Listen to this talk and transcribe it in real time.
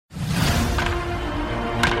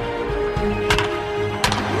Way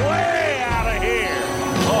out of here.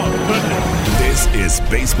 Oh, goodness. This is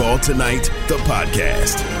Baseball Tonight, the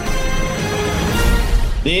podcast.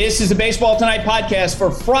 This is the Baseball Tonight podcast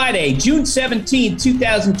for Friday, June 17,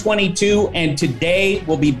 2022, and today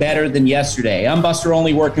will be better than yesterday. I'm Buster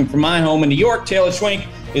Olney, working from my home in New York. Taylor Schwenk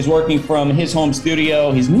is working from his home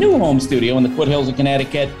studio, his new home studio in the foothills of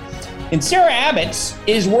Connecticut. And Sarah Abbott's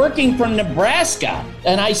is working from Nebraska.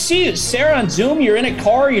 And I see you, Sarah, on Zoom. You're in a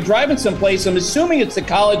car, you're driving someplace. I'm assuming it's the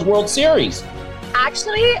College World Series.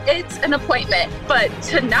 Actually, it's an appointment, but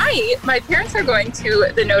tonight my parents are going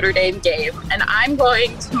to the Notre Dame game, and I'm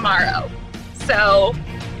going tomorrow. So,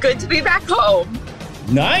 good to be back home.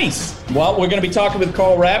 Nice. Well, we're going to be talking with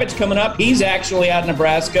Karl Ravech coming up. He's actually out in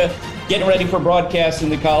Nebraska getting ready for broadcast in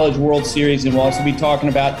the College World Series, and we'll also be talking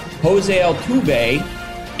about Jose Altuve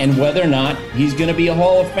and whether or not he's going to be a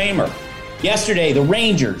Hall of Famer. Yesterday, the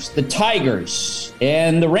Rangers, the Tigers,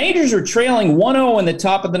 and the Rangers are trailing 1-0 in the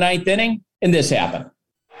top of the ninth inning. And this happened.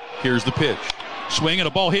 Here's the pitch. Swing and a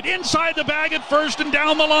ball hit inside the bag at first and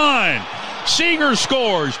down the line. Seager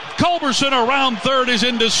scores. Culberson around third is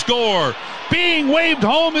in to score. Being waved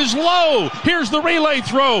home is low. Here's the relay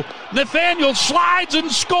throw. Nathaniel slides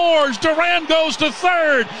and scores. Duran goes to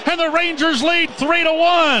third, and the Rangers lead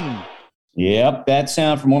 3-1. Yep, that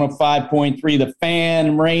sound from 105.3. The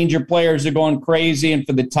Fan. Ranger players are going crazy, and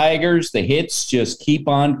for the Tigers, the hits just keep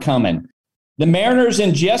on coming. The Mariners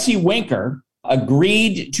and Jesse Winker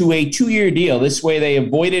agreed to a 2-year deal. This way they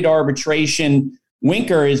avoided arbitration.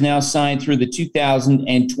 Winker is now signed through the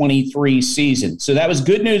 2023 season. So that was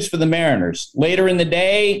good news for the Mariners. Later in the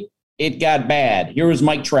day, it got bad. Here was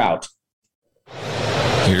Mike Trout.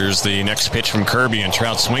 Here's the next pitch from Kirby, and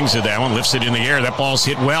Trout swings at that one, lifts it in the air. That ball's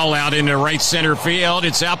hit well out into right center field.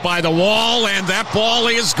 It's out by the wall, and that ball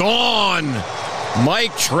is gone.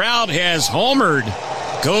 Mike Trout has homered.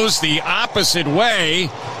 Goes the opposite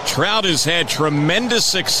way. Trout has had tremendous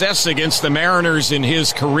success against the Mariners in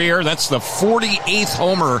his career. That's the 48th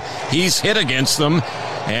homer he's hit against them.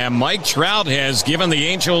 And Mike Trout has given the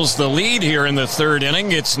Angels the lead here in the third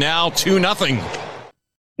inning. It's now 2-0.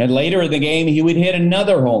 And later in the game, he would hit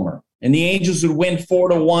another homer. And the Angels would win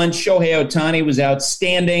 4-1. Shohei Ohtani was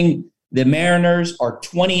outstanding. The Mariners are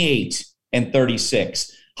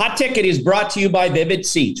 28-36. Hot Ticket is brought to you by Vivid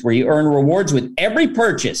Seats, where you earn rewards with every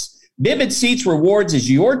purchase. Vivid Seats Rewards is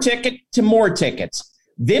your ticket to more tickets.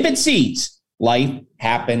 Vivid Seats, life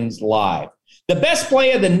happens live. The best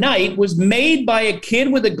play of the night was made by a kid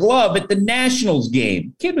with a glove at the Nationals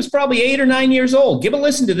game. Kid was probably 8 or 9 years old. Give a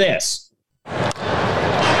listen to this.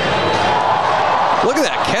 Look at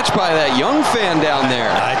that catch by that young fan down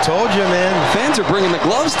there. I told you, man. Fans are bringing the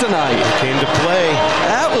gloves tonight. Came to play.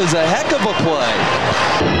 That was a heck of a play.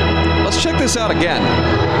 Let's check this out again.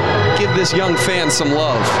 Give this young fan some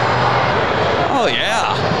love. Oh,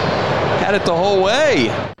 yeah. Had it the whole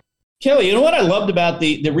way. Kelly, you know what I loved about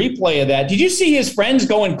the replay of that? Did you see his friends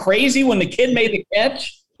going crazy when the kid made the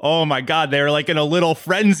catch? Oh, my God. They were like in a little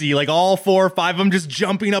frenzy, like all 4 or 5 of them just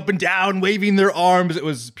jumping up and down, waving their arms. It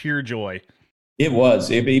was pure joy. It was.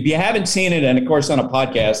 If you haven't seen it, and of course on a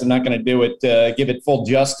podcast, I'm not going to do it, give it full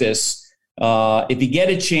justice. If you get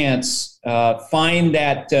a chance, find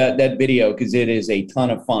that video because it is a ton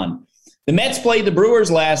of fun. The Mets played the Brewers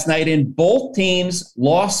last night, and both teams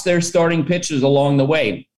lost their starting pitchers along the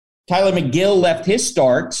way. Tyler McGill left his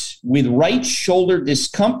start with right shoulder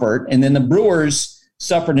discomfort, and then the Brewers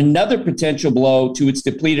suffered another potential blow to its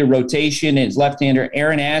depleted rotation. His left-hander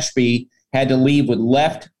Aaron Ashby had to leave with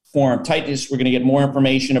left forearm tightness. We're going to get more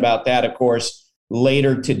information about that, of course,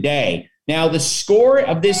 later today. Now, the score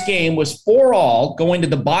of this game was 4-all going to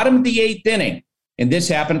the bottom of the 8th inning, and this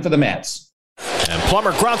happened for the Mets. And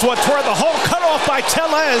Plummer grounds one toward the hole, cut off by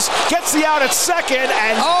Tellez, gets the out at second,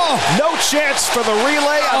 and no chance for the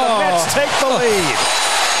relay, and the Mets take the lead.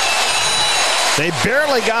 They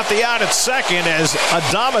barely got the out at second as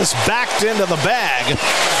Adames backed into the bag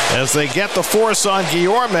as they get the force on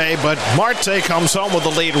Guillorme, but Marte comes home with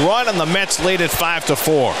the lead run, and the Mets lead it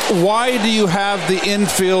 5-4. Why do you have the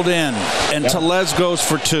infield in and Tellez goes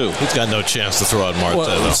for 2? He's got no chance to throw out Marte.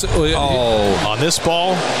 On this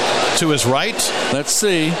ball to his right. Let's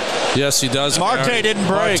see. Yes, he does. Marte didn't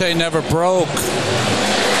break. Marte never broke.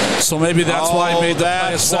 So maybe that's why he made the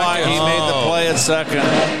play at second. Why he made the play at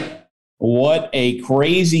second. What a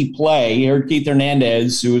crazy play. You heard Keith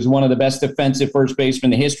Hernandez, who was one of the best defensive first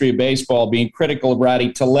basemen in the history of baseball, being critical of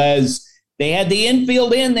Rowdy Tellez. They had the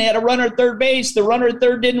infield in. They had a runner at third base. The runner at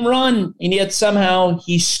third didn't run, and yet somehow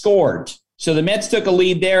he scored. So the Mets took a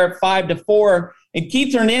lead there at 5-4. And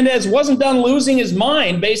Keith Hernandez wasn't done losing his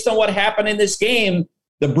mind based on what happened in this game.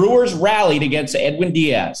 The Brewers rallied against Edwin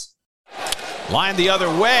Diaz. Line the other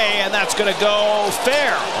way, and that's going to go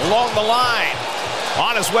fair along the line.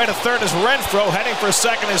 On his way to third is Renfroe. Heading for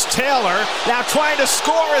second is Taylor. Now trying to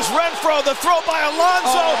score is Renfroe. The throw by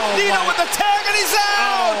Alonso. Nito with the tag, and he's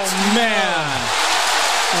out! Oh, man.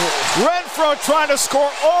 Renfroe trying to score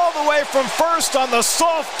all the way from first on the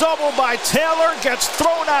soft double by Taylor. Gets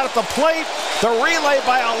thrown out at the plate. The relay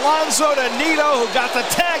by Alonso to Nito, who got the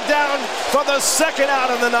tag down for the second out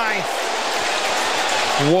in the ninth.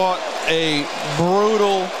 What a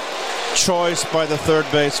brutal choice by the third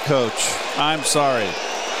base coach. I'm sorry.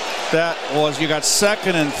 That was, you got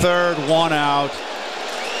second and third, one out.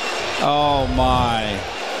 Oh my.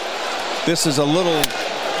 This is a little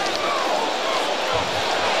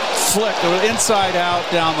flick, inside out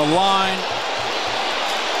down the line.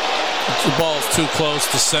 The ball's too close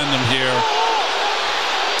to send him here.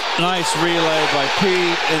 Nice relay by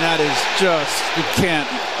Pete, and that is just, you can't,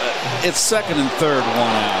 it's second and third, one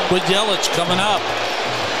out. With Yelich coming up.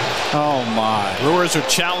 Oh my. Brewers are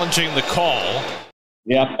challenging the call.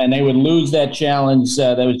 Yep, and they would lose that challenge.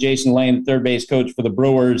 That was Jason Lane, third base coach for the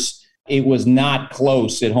Brewers. It was not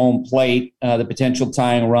close at home plate. The potential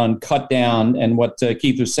tying run cut down. And what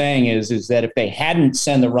Keith was saying is that if they hadn't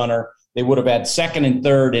sent the runner, they would have had second and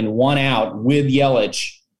third and one out with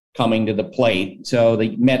Yelich coming to the plate. So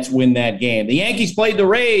the Mets win that game. The Yankees played the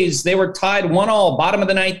Rays. They were tied 1-1, bottom of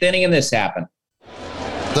the ninth inning, and this happened.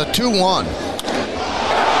 The 2-1.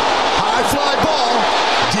 High fly ball,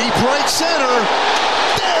 deep right center.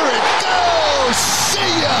 There it goes.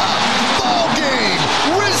 See ya. Ball game.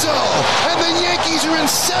 Rizzo and the Yankees are in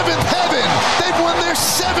seventh heaven. They've won their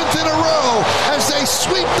seventh in a row as they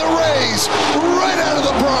sweep the Rays right out of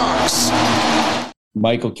the Bronx.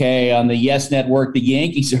 Michael Kay on the Yes Network. The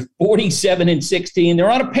Yankees are 47-16. They're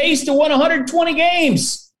on a pace to win 120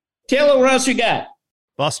 games. Taylor, what else you got?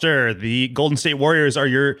 Buster, the Golden State Warriors are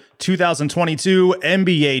your 2022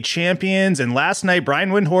 NBA champions. And last night,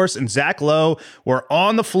 Brian Windhorst and Zach Lowe were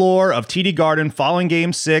on the floor of TD Garden following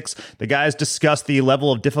Game 6. The guys discussed the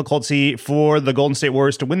level of difficulty for the Golden State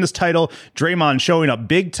Warriors to win this title. Draymond showing up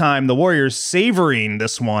big time. The Warriors savoring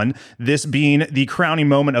this one, this being the crowning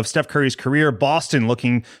moment of Steph Curry's career. Boston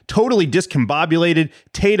looking totally discombobulated.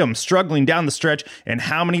 Tatum struggling down the stretch. And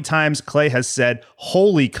how many times Clay has said,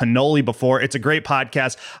 holy cannoli before. It's a great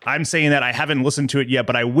podcast. I'm saying that I haven't listened to it yet,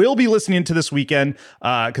 but I will be listening to this weekend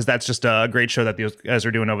because that's just a great show that these guys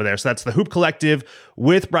are doing over there. So that's the Hoop Collective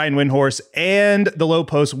with Brian Windhorst and the Low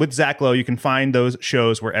Post with Zach Lowe. You can find those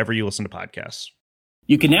shows wherever you listen to podcasts.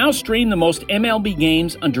 You can now stream the most MLB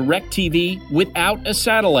games on DirecTV without a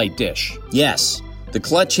satellite dish. Yes, the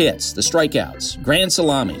clutch hits, the strikeouts, grand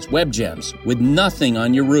salamis, web gems, with nothing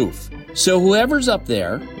on your roof. So whoever's up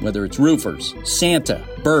there, whether it's roofers, Santa,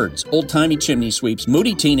 birds, old-timey chimney sweeps,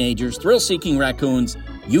 moody teenagers, thrill-seeking raccoons,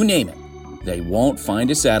 you name it, they won't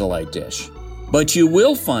find a satellite dish. But you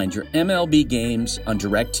will find your MLB games on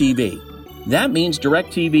DirecTV. That means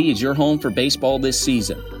DirecTV is your home for baseball this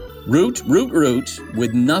season. Root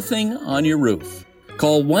with nothing on your roof.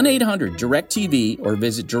 Call 1-800-DirecTV or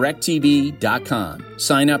visit DirecTV.com.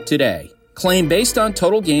 Sign up today. Claim based on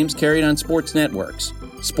total games carried on sports networks.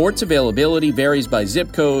 Sports availability varies by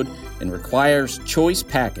zip code and requires choice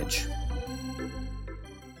package.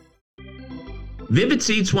 Vivid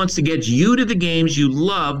Seats wants to get you to the games you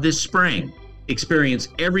love this spring. Experience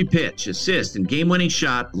every pitch, assist, and game-winning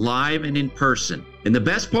shot live and in person. And the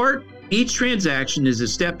best part? Each transaction is a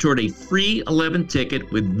step toward a free 11th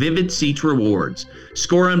ticket with Vivid Seats rewards.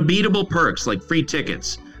 Score unbeatable perks like free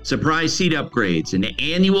tickets, surprise seat upgrades, and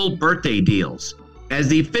annual birthday deals. As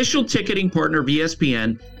the official ticketing partner of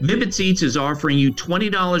ESPN, Vivid Seats is offering you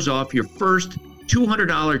 $20 off your first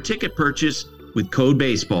 $200 ticket purchase with code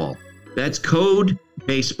BASEBALL. That's code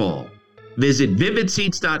BASEBALL. Visit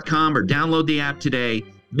vividseats.com or download the app today.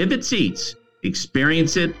 Vivid Seats.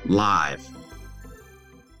 Experience it live.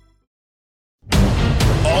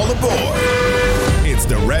 All aboard. It's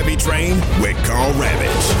the Rabbit Train with Carl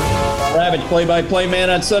Ravitch. Ravitch, play-by-play man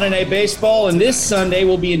on Sunday Night Baseball, and this Sunday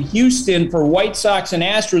we'll be in Houston for White Sox and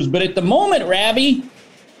Astros. But at the moment, Rabby,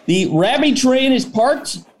 the Rabbit Train is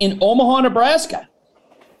parked in Omaha, Nebraska.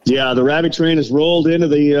 Yeah, the Rabbit Train has rolled into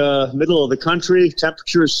the middle of the country.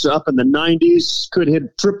 Temperatures up in the 90s, could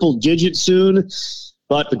hit triple digits soon.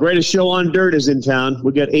 But the greatest show on dirt is in town.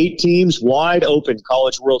 We got 8 teams, wide open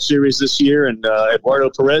College World Series this year, and Eduardo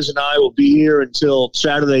Perez and I will be here until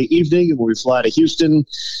Saturday evening, and we fly to Houston.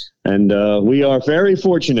 And we are very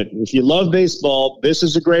fortunate. If you love baseball, this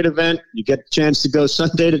is a great event. You get a chance to go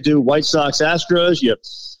Sunday to do White Sox Astros. You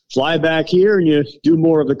fly back here and you do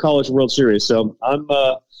more of the College World Series. So I'm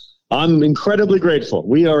I'm incredibly grateful.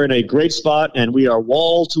 We are in a great spot, and we are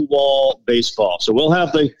wall-to-wall baseball. So we'll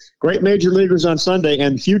have the great major leaguers on Sunday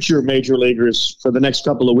and future major leaguers for the next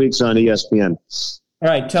couple of weeks on ESPN. All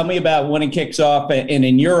right, tell me about when it kicks off, and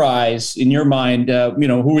in your eyes, in your mind,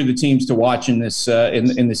 who are the teams to watch in this in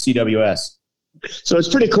the CWS? So it's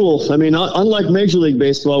pretty cool. I mean, unlike Major League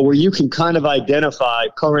Baseball, where you can kind of identify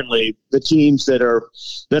currently the teams that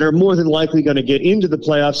are more than likely going to get into the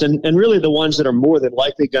playoffs, and really the ones that are more than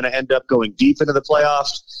likely going to end up going deep into the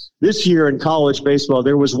playoffs. This year in college baseball,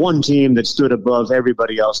 there was one team that stood above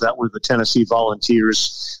everybody else. That were the Tennessee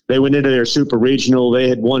Volunteers. They went into their super regional. They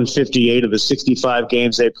had won 58 of the 65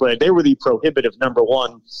 games they played. They were the prohibitive number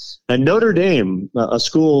one. And Notre Dame, a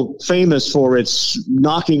school famous for its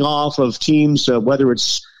knocking off of teams, whether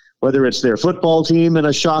it's their football team in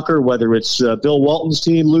a shocker, whether it's Bill Walton's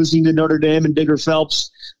team losing to Notre Dame and Digger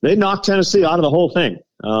Phelps, they knocked Tennessee out of the whole thing.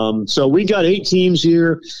 So we got 8 teams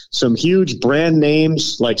here, some huge brand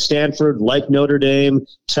names like Stanford, like Notre Dame,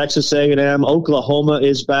 Texas A&M, Oklahoma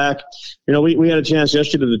is back. We had a chance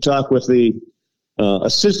yesterday to talk with the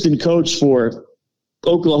assistant coach for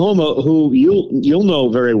Oklahoma, who you'll know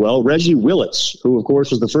very well, Reggie Willits, who, of course,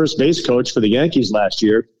 was the first base coach for the Yankees last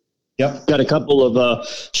year. Yep. Got a couple of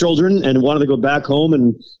children and wanted to go back home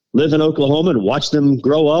and live in Oklahoma and watch them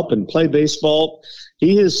grow up and play baseball.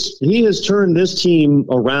 He has turned this team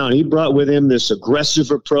around. He brought with him this aggressive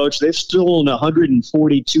approach. They've stolen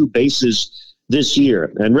 142 bases this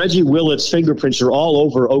year. And Reggie Willits' fingerprints are all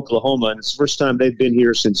over Oklahoma, and it's the first time they've been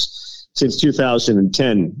here since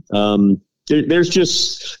 2010.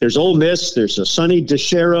 There's Ole Miss. There's a Sonny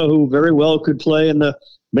DeShera who very well could play in the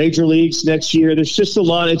major leagues next year. There's just a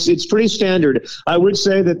lot. It's pretty standard. I would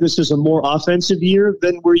say that this is a more offensive year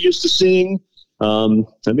than we're used to seeing.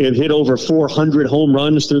 They've hit over 400 home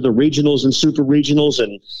runs through the regionals and super regionals.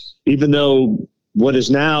 And even though what is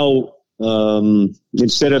now,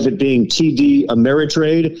 instead of it being TD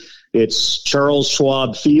Ameritrade, it's Charles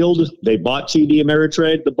Schwab Field. They bought TD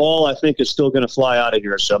Ameritrade. The ball, I think, is still going to fly out of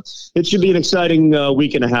here. So it should be an exciting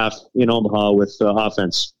week and a half in Omaha with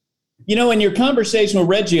offense. In your conversation with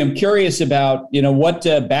Reggie, I'm curious about, what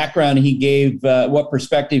background he gave, what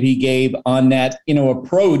perspective he gave on that,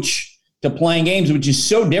 approach to playing games, which is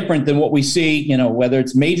so different than what we see, whether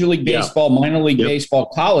it's Major League Baseball, minor league baseball,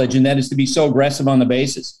 college, and that is to be so aggressive on the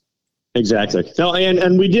bases. Exactly. No, and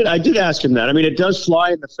I did ask him that. I mean, it does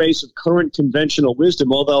fly in the face of current conventional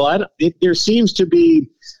wisdom, although there seems to be,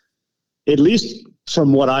 at least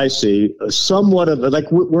from what I see, somewhat of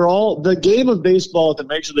the game of baseball at the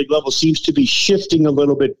major league level seems to be shifting a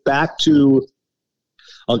little bit back to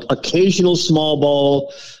occasional small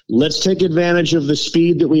ball. Let's take advantage of the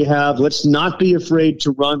speed that we have. Let's not be afraid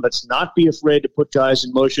to run. Let's not be afraid to put guys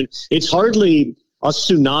in motion. It's hardly a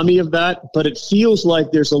tsunami of that, but it feels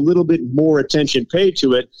like there's a little bit more attention paid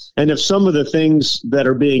to it. And if some of the things that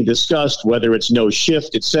are being discussed, whether it's no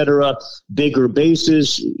shift, et cetera, bigger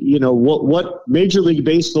bases, what Major League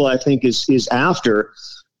Baseball, I think, is after,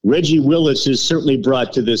 Reggie Willits has certainly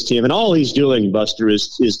brought to this team. And all he's doing, Buster,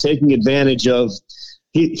 is taking advantage of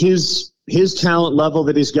his talent level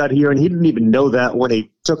that he's got here, and he didn't even know that when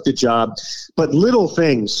he took the job. But little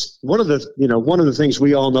things. One of the things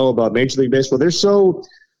we all know about Major League Baseball, they're so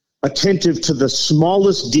attentive to the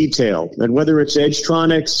smallest detail, and whether it's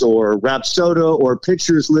Edgetronics or Rapsodo or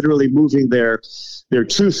pitchers literally moving their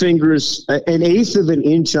 2 fingers an eighth of an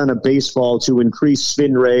inch on a baseball to increase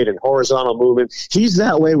spin rate and horizontal movement. He's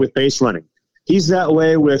that way with base running. He's that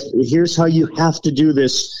way with, here's how you have to do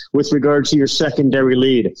this with regard to your secondary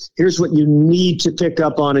lead. Here's what you need to pick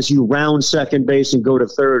up on as you round second base and go to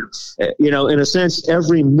third. In a sense,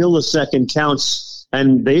 every millisecond counts,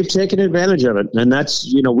 and they've taken advantage of it. And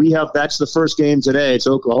that's, that's the first game today. It's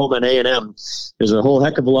Oklahoma and A&M. There's a whole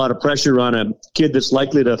heck of a lot of pressure on a kid that's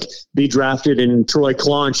likely to be drafted in Troy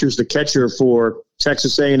Claunch, who's the catcher for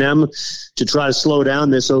Texas A&M, to try to slow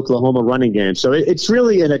down this Oklahoma running game. So it's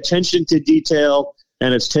really an attention to detail,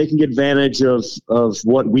 and it's taking advantage of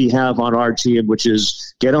what we have on our team, which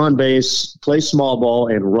is get on base, play small ball,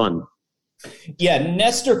 and run. Yeah,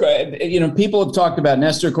 Nestor, people have talked about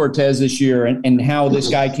Nestor Cortez this year and how this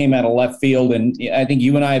guy came out of left field. And I think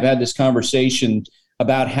you and I have had this conversation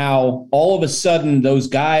about how all of a sudden those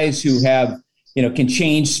guys who have, can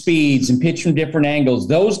change speeds and pitch from different angles,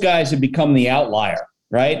 those guys have become the outlier,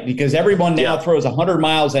 right? Because everyone now throws 100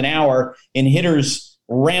 miles an hour and hitters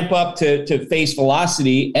ramp up to face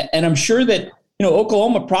velocity. And I'm sure that,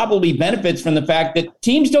 Oklahoma probably benefits from the fact that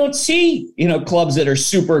teams don't see, clubs that are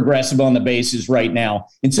super aggressive on the bases right now.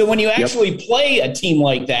 And so when you actually play a team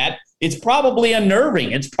like that, it's probably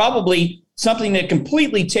unnerving. It's probably something that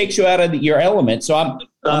completely takes you out of your element. So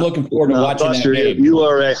I'm looking forward to watching Buster, that game. You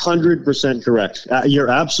are 100% correct. You're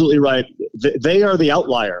absolutely right. They are the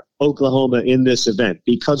outlier, Oklahoma, in this event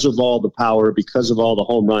because of all the power, because of all the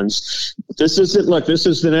home runs. This is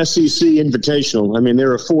an SEC Invitational. I mean,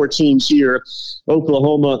 there are 4 teams here.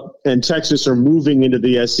 Oklahoma and Texas are moving into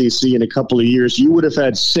the SEC in a couple of years. You would have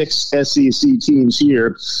had 6 SEC teams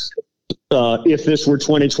here if this were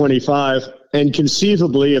 2025. And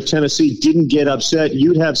conceivably, if Tennessee didn't get upset,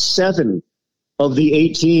 you'd have 7 of the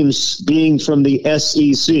 8 teams being from the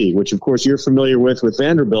SEC, which, of course, you're familiar with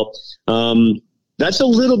Vanderbilt. That's a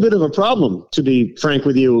little bit of a problem, to be frank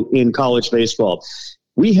with you, in college baseball.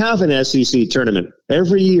 We have an SEC tournament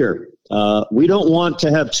every year. We don't want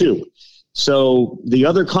to have 2. So the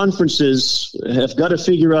other conferences have got to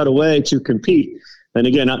figure out a way to compete. And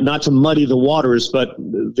again, not to muddy the waters, but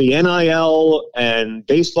the NIL and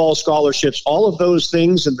baseball scholarships, all of those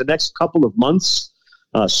things in the next couple of months,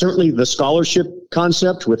 certainly the scholarship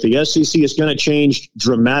concept with the SEC is going to change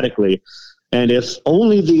dramatically. And if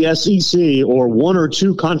only the SEC or 1 or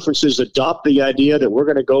 2 conferences adopt the idea that we're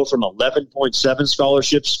going to go from 11.7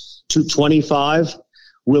 scholarships to 25,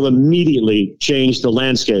 will immediately change the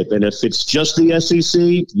landscape. And if it's just the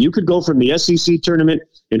SEC, you could go from the SEC tournament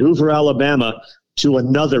in Hoover, Alabama, to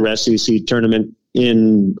another SEC tournament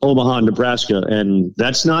in Omaha, Nebraska. And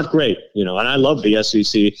that's not great, and I love the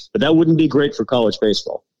SEC, but that wouldn't be great for college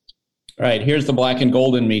baseball. All right, here's the black and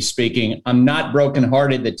gold in me speaking. I'm not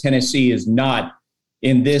brokenhearted that Tennessee is not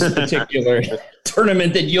in this particular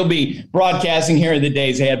tournament that you'll be broadcasting here in the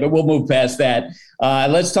days ahead, but we'll move past that.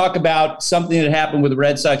 Let's talk about something that happened with the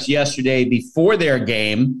Red Sox yesterday before their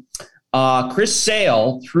game. Chris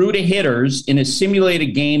Sale threw to hitters in a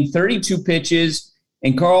simulated game, 32 pitches.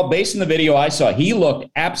 And Carl, based on the video I saw, he looked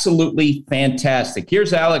absolutely fantastic.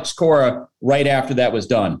 Here's Alex Cora right after that was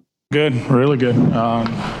done. Good, really good.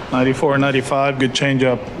 94, 95, good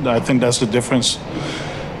changeup. I think that's the difference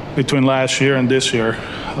between last year and this year.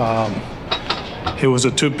 He was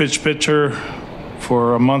a 2-pitch pitcher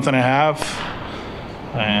for a month and a half.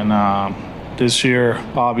 And this year,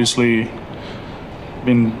 obviously,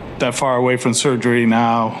 been that far away from surgery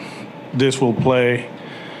now. This will play.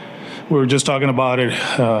 We were just talking about it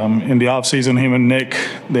in the offseason. Him and Nick,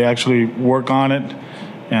 they actually work on it.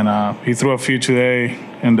 And he threw a few today.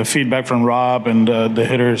 And the feedback from Rob and the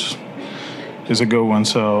hitters is a good one.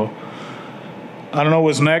 So I don't know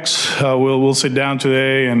what's next. We'll sit down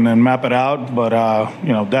today and map it out. But,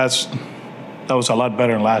 that was a lot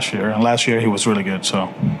better than last year. And last year he was really good.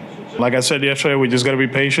 So like I said yesterday, we just got to be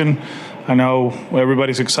patient. I know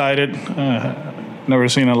everybody's excited. Never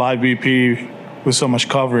seen a live BP with so much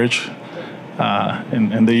coverage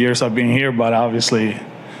in the years I've been here, but obviously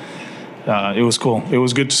it was cool. It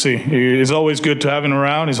was good to see. It's always good to have him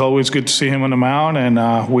around. It's always good to see him on the mound,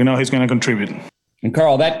 and we know he's going to contribute. And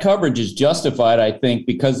Carl, that coverage is justified, I think,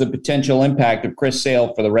 because of the potential impact of Chris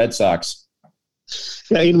Sale for the Red Sox.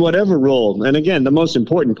 Yeah, in whatever role. And again, the most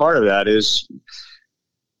important part of that is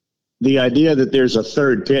the idea that there's a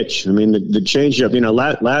third pitch. I mean, the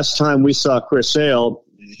changeup, last time we saw Chris Sale,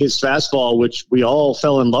 his fastball, which we all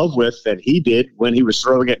fell in love with, and he did when he was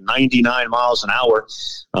throwing at 99 miles an hour,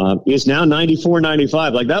 is now 94,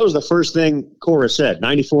 95. Like, that was the first thing Cora said,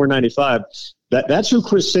 94, 95. That's who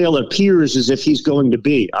Chris Sale appears as if he's going to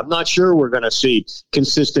be. I'm not sure we're going to see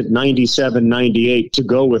consistent 97, 98 to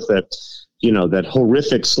go with it. That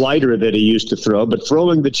horrific slider that he used to throw, but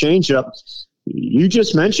throwing the changeup, you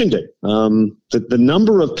just mentioned it. The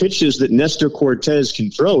number of pitches that Nestor Cortez can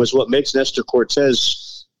throw is what makes Nestor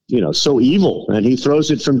Cortez, so evil, and he throws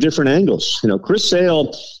it from different angles. Chris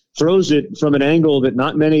Sale throws it from an angle that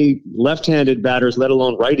not many left-handed batters, let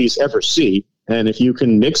alone righties, ever see. And if you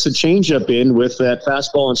can mix a changeup in with that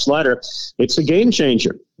fastball and slider, it's a game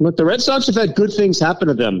changer. Look, the Red Sox have had good things happen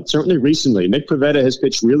to them, certainly recently. Nick Pivetta has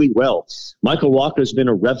pitched really well. Michael Wacha has been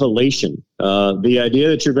a revelation. The idea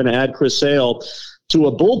that you're going to add Chris Sale to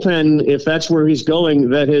a bullpen, if that's where he's going,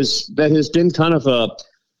 that has been kind of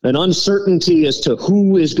an uncertainty as to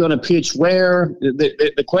who is going to pitch where.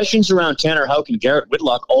 The questions around Tanner Houck and Garrett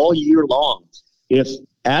Whitlock all year long. If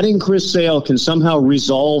adding Chris Sale can somehow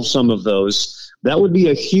resolve some of those, that would be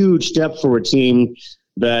a huge step for a team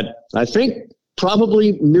that I think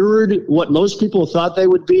probably mirrored what most people thought they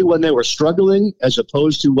would be when they were struggling, as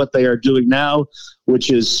opposed to what they are doing now,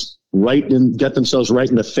 which is get themselves right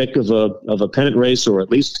in the thick of a pennant race, or at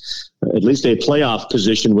least a playoff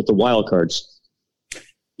position with the wild cards.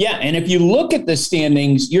 Yeah, and if you look at the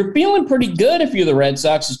standings, you're feeling pretty good if you're the Red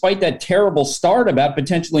Sox, despite that terrible start about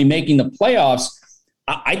potentially making the playoffs.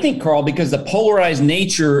 I think, Carl, because the polarized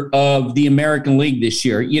nature of the American League this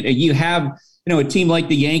year, you have a team like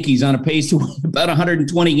the Yankees on a pace to win about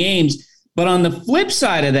 120 games. But on the flip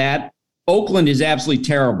side of that, Oakland is absolutely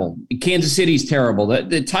terrible. Kansas City's terrible.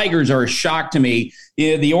 The Tigers are a shock to me.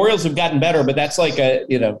 The Orioles have gotten better, but that's like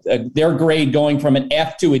their grade going from an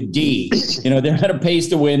F to a D. They're at a pace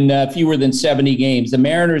to win fewer than 70 games. The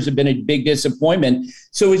Mariners have been a big disappointment.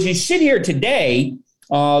 So as you sit here today,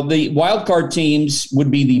 the wild card teams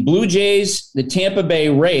would be the Blue Jays, the Tampa Bay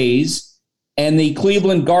Rays, and the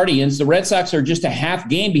Cleveland Guardians. The Red Sox are just a half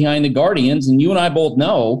game behind the Guardians, and you and I both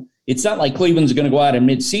know it's not like Cleveland's going to go out in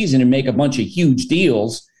midseason and make a bunch of huge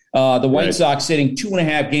deals. The White Sox sitting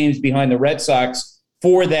 2.5 games behind the Red Sox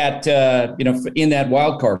for that, in that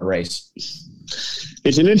wild card race.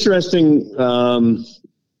 It's an interesting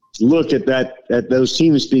look at those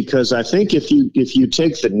teams, because I think if you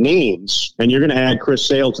take the names and you're going to add Chris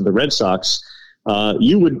Sale to the Red Sox,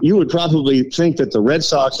 you would probably think that the Red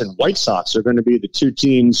Sox and White Sox are going to be the two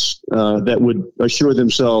teams that would assure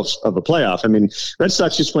themselves of a playoff. I mean, Red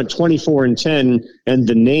Sox just went 24-10, and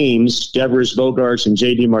the names, Devers, Bogarts, and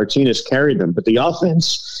J.D. Martinez, carried them. But the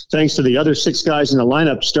offense, thanks to the other 6 guys in the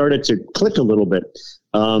lineup, started to click a little bit.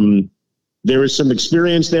 There was some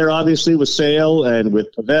experience there, obviously, with Sale and with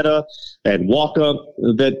Pivetta and Walker,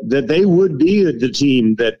 that they would be the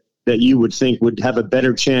team that you would think would have a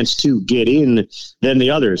better chance to get in than the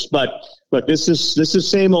others. But this is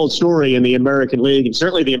same old story in the American League, and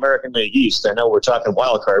certainly the American League East. I know we're talking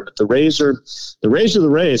wild card, but the Rays are the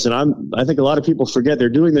Rays, and I think a lot of people forget they're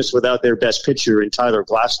doing this without their best pitcher in Tyler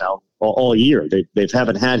Glasnow all year. They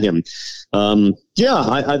haven't had him.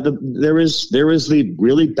 There is the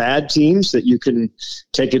really bad teams that you can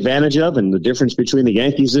take advantage of, and the difference between the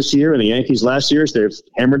Yankees this year and the Yankees last year is they've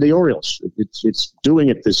hammered the Orioles. It's doing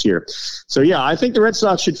it this year. So I think the Red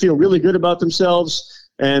Sox should feel really good about themselves.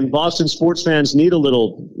 And Boston sports fans need a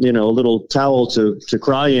little towel to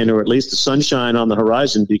cry in, or at least the sunshine on the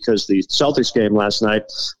horizon, because the Celtics game last night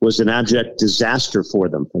was an abject disaster for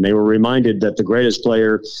them. And they were reminded that the greatest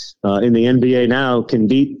player in the NBA now can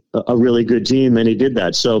beat a really good team, and he did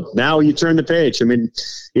that. So now you turn the page. I mean,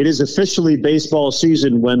 it is officially baseball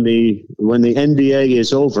season when the NBA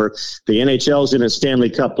is over. The NHL's in a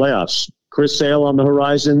Stanley Cup playoffs. Chris Sale on the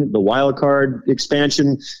horizon, the wild card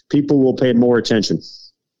expansion, people will pay more attention.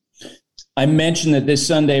 I mentioned that this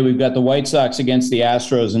Sunday we've got the White Sox against the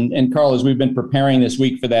Astros. And Carl, as we've been preparing this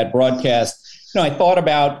week for that broadcast, I thought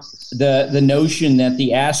about the notion that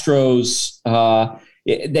the Astros,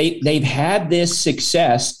 they've had this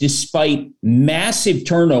success despite massive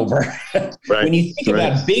turnover. Right. When you think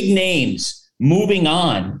about big names moving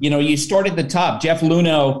on, you start at the top. Jeff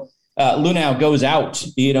Luhnow goes out.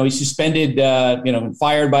 He's suspended,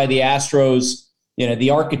 fired by the Astros.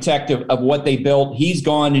 The architect of what they built, he's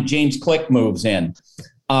gone, and James Click moves in.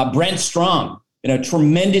 Brent Strong,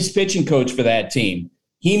 tremendous pitching coach for that team.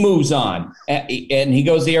 He moves on, and he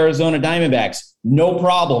goes to the Arizona Diamondbacks. No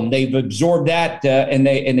problem. They've absorbed that, and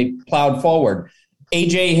they plowed forward.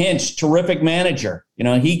 A.J. Hinch, terrific manager.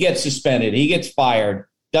 He gets suspended. He gets fired.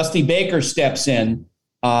 Dusty Baker steps in.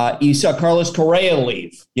 You saw Carlos Correa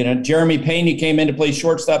leave. Jeremy Pena came in to play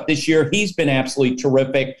shortstop this year. He's been absolutely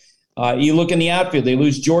terrific. You look in the outfield, they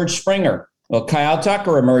lose George Springer. Well, Kyle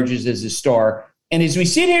Tucker emerges as a star. And as we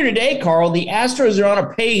sit here today, Carl, the Astros are on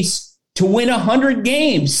a pace to win 100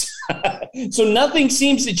 games. So nothing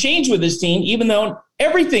seems to change with this team, even though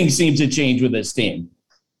everything seems to change with this team.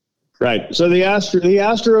 Right. So the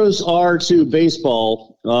Astros are to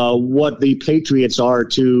baseball what the Patriots are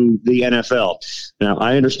to the NFL. Now,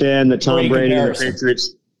 I understand that Tom Brady and the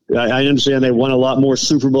Patriots – I understand they won a lot more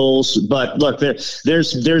Super Bowls, but look,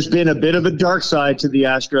 there's been a bit of a dark side to the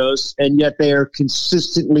Astros, and yet they are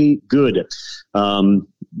consistently good.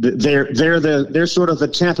 They're sort of the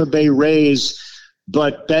Tampa Bay Rays,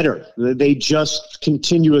 but better. They just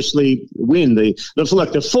continuously win.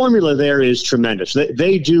 The formula there is tremendous.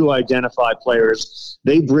 They do identify players.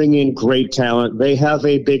 They bring in great talent. They have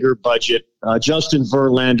a bigger budget. Justin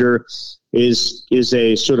Verlander is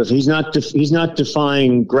a sort of he's not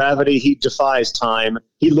defying gravity. He defies time.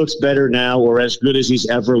 He looks better now, or as good as he's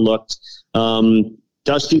ever looked.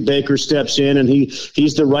 Dusty Baker steps in, and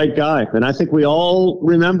he's the right guy. And I think we all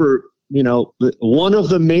remember, one of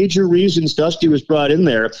the major reasons Dusty was brought in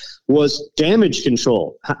there was damage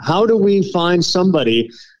control. How do we find somebody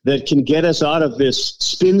that can get us out of this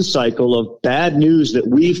spin cycle of bad news that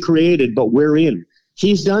we've created, but we're in?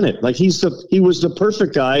 He's done it. Like he was the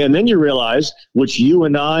perfect guy. And then you realize, which you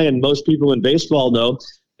and I and most people in baseball know,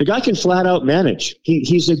 the guy can flat out manage.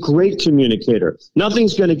 He's a great communicator.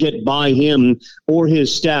 Nothing's going to get by him or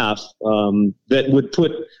his staff that would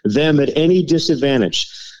put them at any disadvantage.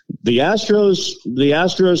 The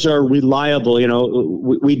Astros are reliable. You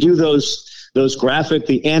know, we do those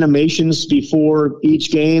the animations before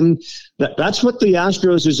each game. That's what the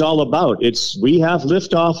Astros is all about. We have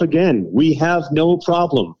liftoff again. We have no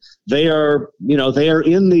problem. They are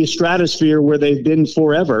in the stratosphere where they've been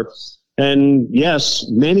forever. And yes,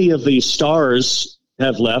 many of the stars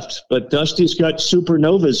have left, but Dusty's got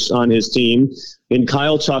supernovas on his team in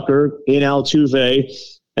Kyle Tucker, in Altuve.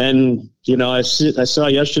 And, you know, I saw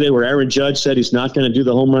yesterday where Aaron Judge said he's not going to do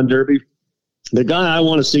the home run derby. The guy I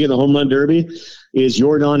want to see in the home run derby is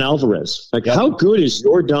Yordan Alvarez. How good is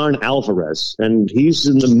Yordan Alvarez? And he's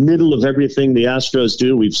in the middle of everything the Astros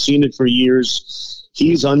do. We've seen it for years.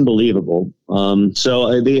 He's unbelievable.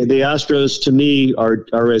 So the Astros, to me,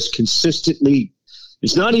 are as consistently,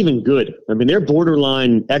 it's not even good. I mean, they're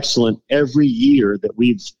borderline excellent every year that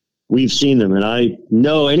we've seen them. And I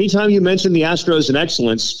know anytime you mention the Astros in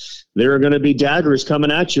excellence, there are going to be daggers coming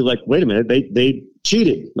at you like, wait a minute, they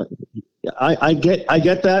cheated. I get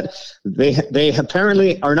that. They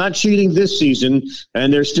apparently are not cheating this season,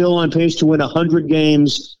 and they're still on pace to win 100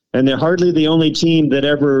 games, and they're hardly the only team that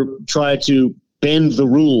ever tried to bend the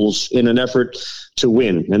rules in an effort to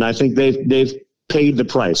win. And I think they've paid the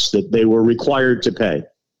price that they were required to pay.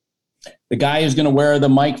 The guy who's going to wear the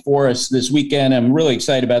mic for us this weekend, I'm really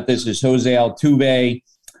excited about this, is Jose Altuve.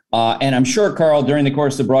 And I'm sure, Carl, during the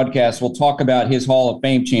course of the broadcast, we'll talk about his Hall of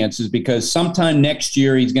Fame chances, because sometime next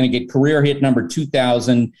year he's going to get career hit number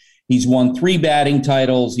 2,000. He's won 3 batting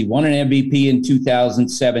titles. He won an MVP in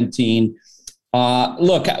 2017.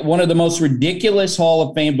 Look, one of the most ridiculous Hall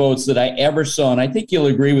of Fame votes that I ever saw, and I think you'll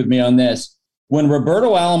agree with me on this, when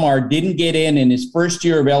Roberto Alomar didn't get in his first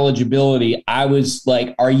year of eligibility, I was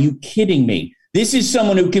like, are you kidding me? This is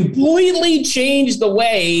someone who completely changed the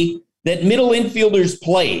way that middle infielders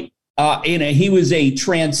played. He was a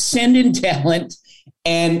transcendent talent,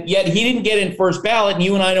 and yet he didn't get in first ballot. And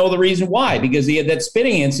you and I know the reason why, because he had that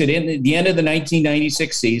spitting incident at the end of the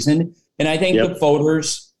 1996 season. And I think the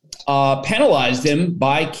voters penalized him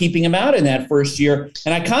by keeping him out in that first year.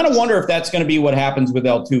 And I kind of wonder if that's going to be what happens with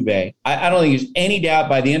Altuve. I don't think there's any doubt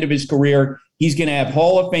by the end of his career, he's going to have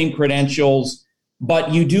Hall of Fame credentials.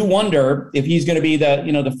 But you do wonder if he's going to be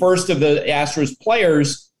the first of the Astros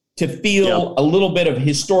players to feel a little bit of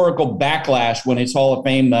historical backlash when his Hall of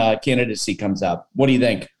Fame candidacy comes up. What do you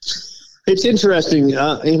think? It's interesting.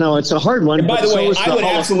 It's a hard one. And by the way, I would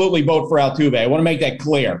absolutely vote for Altuve. I want to make that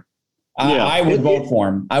clear. I would vote for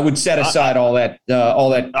him. I would set aside all that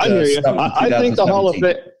I hear you. stuff. I think the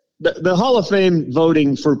Hall of Fame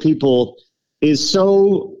voting for people is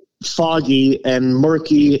so foggy and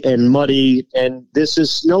murky and muddy, and this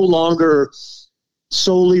is no longer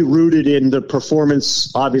solely rooted in the performance,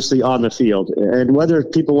 obviously, on the field. And whether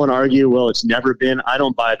people want to argue, well, it's never been, I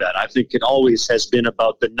don't buy that. I think it always has been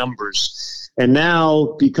about the numbers. And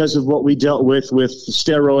now, because of what we dealt with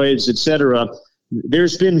steroids, et cetera,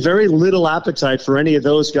 there's been very little appetite for any of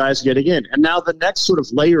those guys getting in. And now the next sort of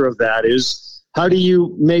layer of that is, how do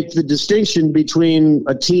you make the distinction between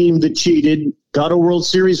a team that cheated, got a World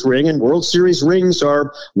Series ring, and World Series rings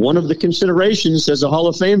are one of the considerations as a Hall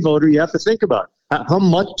of Fame voter you have to think about. How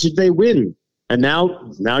much did they win? And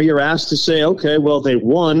now you're asked to say, okay, well, they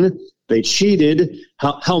won, they cheated.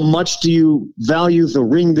 How much do you value the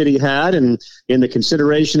ring that he had, and in the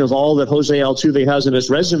consideration of all that Jose Altuve has in his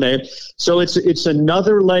resume? So it's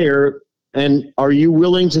another layer. And are you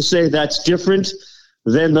willing to say that's different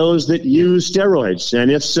than those that use steroids?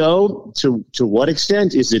 And if so, to what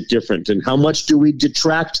extent is it different? And how much do we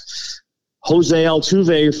detract Jose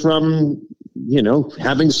Altuve from,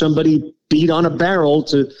 having somebody beat on a barrel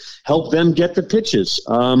to help them get the pitches?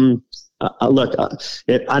 And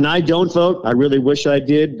I don't vote. I really wish I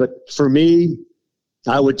did. But for me,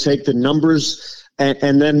 I would take the numbers.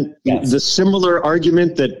 And then the similar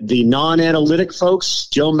argument that the non-analytic folks,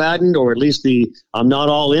 Joe Madden, or at least I'm not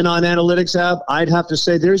all in on analytics I'd have to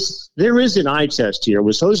say there is an eye test here.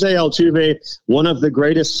 Was Jose Altuve one of the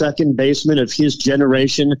greatest second basemen of his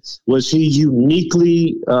generation? Was he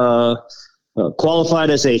uniquely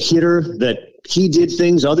qualified as a hitter, that he did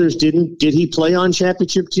things others didn't? Did he play on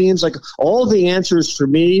championship teams? Like, all the answers for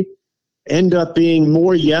me end up being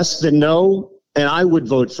more yes than no. And I would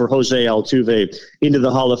vote for Jose Altuve into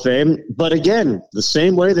the Hall of Fame. But again, the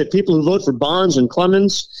same way that people who vote for Bonds and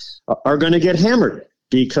Clemens are going to get hammered,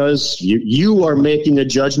 because you are making a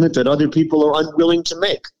judgment that other people are unwilling to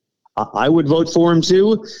make. I would vote for him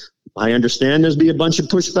too. I understand there's be a bunch of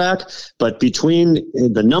pushback, but between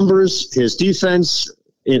the numbers, his defense,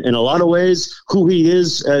 in a lot of ways, who he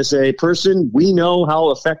is as a person. We know how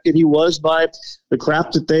affected he was by the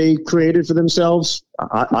crap that they created for themselves.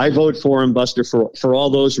 I vote for him, Buster, for all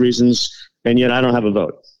those reasons, and yet I don't have a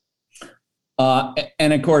vote.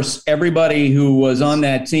 And of course, everybody who was on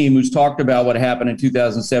that team who's talked about what happened in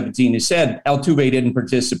 2017 has said Altuve didn't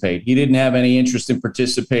participate. He didn't have any interest in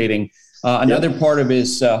participating. Another part of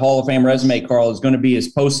his Hall of Fame resume, Carl, is going to be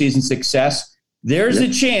his postseason success. There's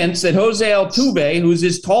a chance that Jose Altuve, who's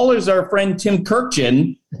as tall as our friend Tim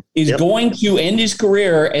Kurkjian, is going to end his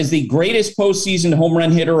career as the greatest postseason home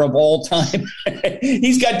run hitter of all time.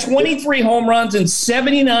 He's got 23 home runs in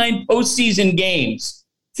 79 postseason games.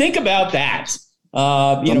 Think about that.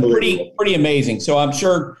 Pretty amazing. So I'm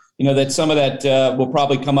sure, that some of that will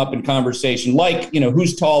probably come up in conversation, like,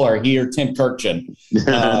 who's taller, he or Tim Kurkjian,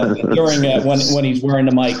 during when he's wearing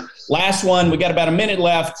the mic. Last one, we got about a minute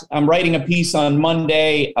left. I'm writing a piece on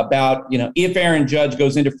Monday about, if Aaron Judge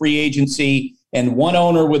goes into free agency and one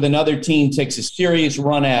owner with another team takes a serious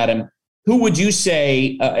run at him, who would you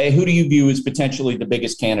say, who do you view as potentially the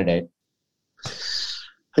biggest candidate?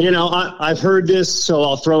 I've heard this, so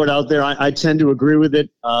I'll throw it out there. I tend to agree with it.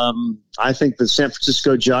 I think the San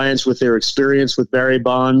Francisco Giants, with their experience with Barry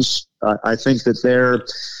Bonds, I think that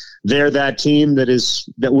they're that team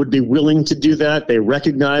that would be willing to do that. They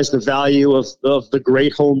recognize the value of the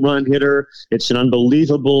great home run hitter. It's an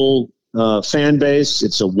unbelievable fan base.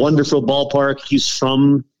 It's a wonderful ballpark. He's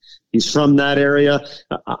from that area.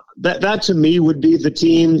 That to me would be the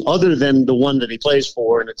team, other than the one that he plays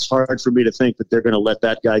for. And it's hard for me to think that they're going to let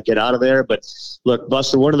that guy get out of there. But look,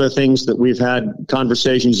 Buster, one of the things that we've had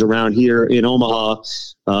conversations around here in Omaha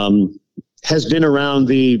has been around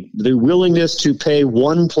the willingness to pay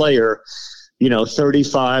one player,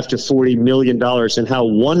 $35 to $40 million, and how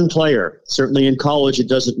one player, certainly in college, it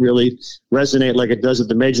doesn't really resonate like it does at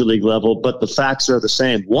the major league level, but the facts are the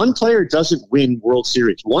same. One player doesn't win World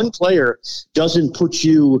Series. One player doesn't put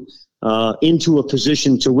you into a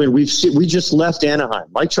position to win. We just left Anaheim.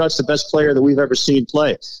 Mike Trout's the best player that we've ever seen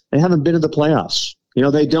play. They haven't been to the playoffs.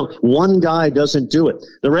 They don't. One guy doesn't do it.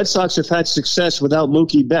 The Red Sox have had success without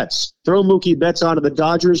Mookie Betts. Throw Mookie Betts onto the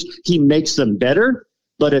Dodgers, he makes them better.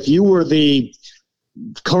 But if you were the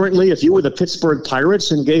Pittsburgh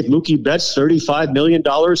Pirates and gave Mookie Betts $35 million,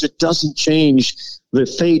 it doesn't change the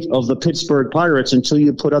fate of the Pittsburgh Pirates until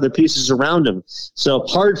you put other pieces around him. So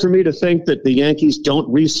hard for me to think that the Yankees don't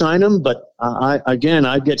re-sign him, but I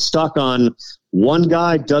get stuck on one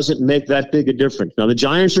guy doesn't make that big a difference. Now, the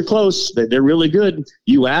Giants are close. They're really good.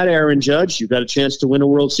 You add Aaron Judge, you've got a chance to win a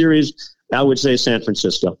World Series. I would say San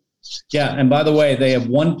Francisco. Yeah, and by the way, they have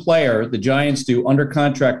one player, the Giants do, under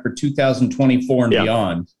contract for 2024 and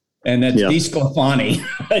beyond, and that's DeSclafani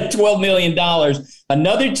at $12 million.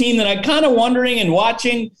 Another team that I'm kind of wondering and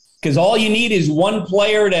watching, because all you need is one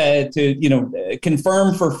player to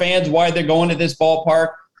confirm for fans why they're going to this ballpark,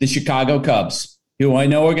 the Chicago Cubs, who I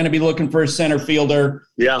know are going to be looking for a center fielder.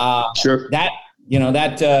 Yeah, sure.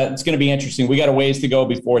 It's going to be interesting. We got a ways to go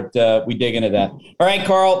before we dig into that. All right,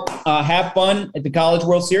 Carl, have fun at the College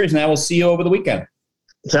World Series, and I will see you over the weekend.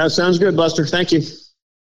 That sounds good, Buster. Thank you.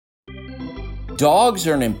 Dogs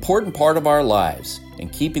are an important part of our lives,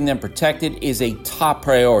 and keeping them protected is a top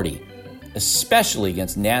priority, especially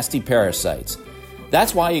against nasty parasites.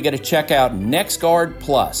 That's why you got to check out NexGard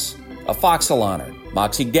Plus, Afoxolaner,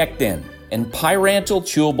 Moxidectin, and Pyrantel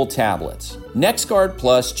chewable tablets. NexGard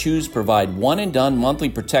Plus chews provide one-and-done monthly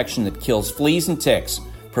protection that kills fleas and ticks,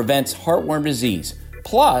 prevents heartworm disease.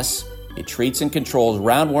 Plus, it treats and controls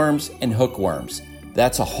roundworms and hookworms.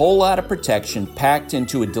 That's a whole lot of protection packed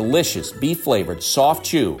into a delicious beef-flavored soft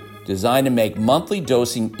chew designed to make monthly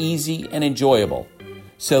dosing easy and enjoyable.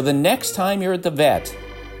 So the next time you're at the vet,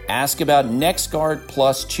 ask about NexGard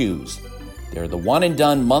Plus chews. They're the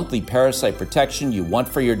one-and-done monthly parasite protection you want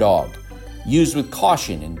for your dog. Used with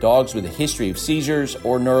caution in dogs with a history of seizures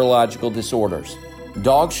or neurological disorders.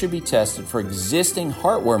 Dogs should be tested for existing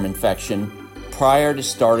heartworm infection prior to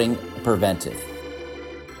starting preventive.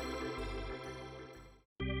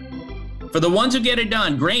 For the ones who get it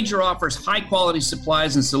done, Grainger offers high-quality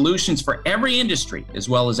supplies and solutions for every industry, as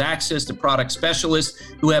well as access to product specialists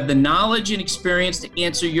who have the knowledge and experience to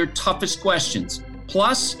answer your toughest questions.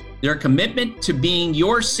 Plus, their commitment to being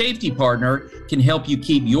your safety partner can help you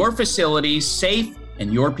keep your facilities safe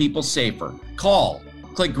and your people safer. Call,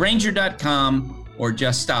 click Grainger.com, or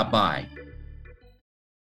just stop by.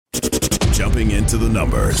 Jumping into the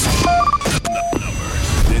numbers.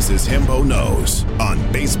 This is Himbo Knows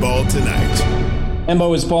on Baseball Tonight.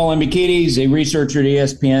 Hembo is Paul Mbekiti, a researcher at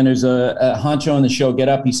ESPN. There's a honcho on the show, Get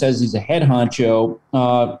Up. He says he's a head honcho.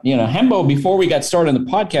 Hembo, before we got started on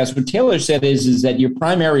the podcast, what Taylor said is that your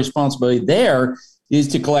primary responsibility there is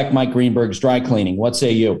to collect Mike Greenberg's dry cleaning. What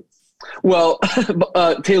say you? Well,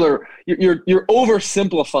 Taylor, you're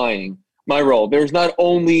oversimplifying my role. There's not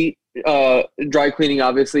only dry cleaning,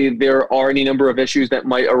 obviously. There are any number of issues that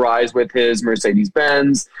might arise with his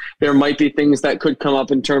Mercedes-Benz. There might be things that could come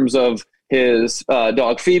up in terms of his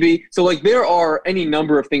dog Phoebe. So there are any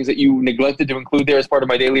number of things that you neglected to include there as part of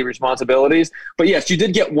my daily responsibilities. But yes, you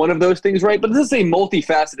did get one of those things right, but this is a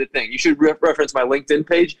multifaceted thing. You should reference my LinkedIn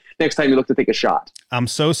page next time you look to take a shot. I'm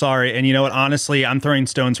so sorry. And you know what? Honestly, I'm throwing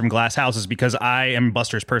stones from glass houses because I am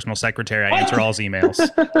Buster's personal secretary. I answer all his emails.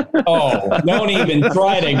 Oh, don't even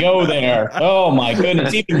try to go there. Oh my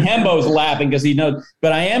goodness. Even Hembo's laughing because he knows,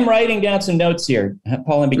 but I am writing down some notes here.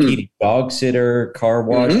 Paul Mbekiti, dog sitter, car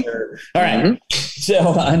washer. All right. So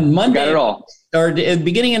on Monday, got it all. Or at the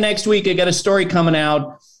beginning of next week, I got a story coming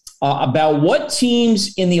out about what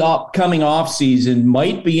teams in the upcoming offseason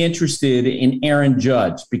might be interested in Aaron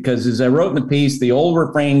Judge. Because as I wrote in the piece, the old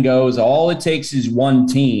refrain goes, all it takes is one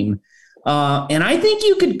team. And I think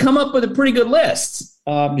you could come up with a pretty good list.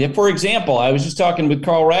 For example, I was just talking with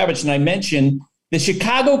Carl Ravitch, and I mentioned the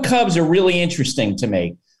Chicago Cubs are really interesting to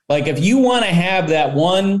me. Like if you want to have that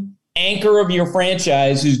one anchor of your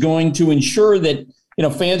franchise who's going to ensure that,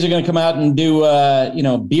 fans are going to come out and do,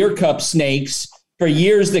 beer cup snakes for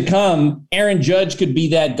years to come, Aaron Judge could be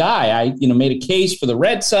that guy. I, made a case for the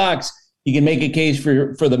Red Sox. You can make a case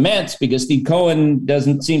for the Mets because Steve Cohen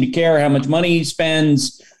doesn't seem to care how much money he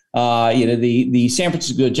spends. The San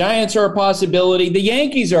Francisco Giants are a possibility. The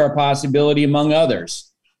Yankees are a possibility, among others.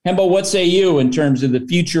 Hembo, what say you in terms of the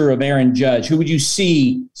future of Aaron Judge? Who would you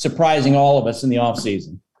see surprising all of us in the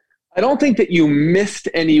offseason? I don't think that you missed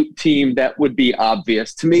any team that would be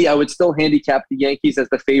obvious. To me, I would still handicap the Yankees as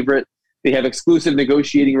the favorite. They have exclusive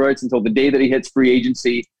negotiating rights until the day that he hits free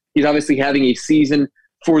agency. He's obviously having a season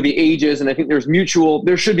for the ages, and I think there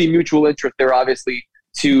should be mutual interest there, obviously,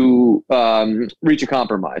 to reach a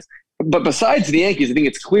compromise. But besides the Yankees, I think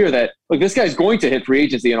it's clear that this guy's going to hit free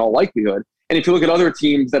agency in all likelihood. And if you look at other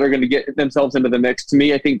teams that are going to get themselves into the mix, to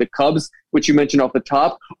me, I think the Cubs, which you mentioned off the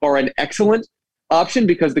top, are an excellent option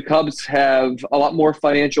because the Cubs have a lot more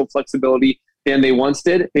financial flexibility than they once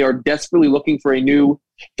did. They are desperately looking for a new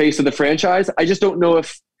face of the franchise. I just don't know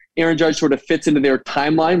if Aaron Judge sort of fits into their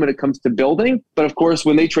timeline when it comes to building. But of course,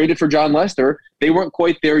 when they traded for John Lester, they weren't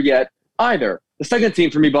quite there yet either. The second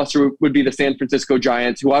team for me, Buster, would be the San Francisco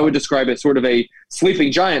Giants, who I would describe as sort of a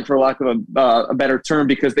sleeping giant, for lack of a better term,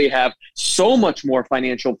 because they have so much more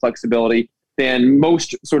financial flexibility than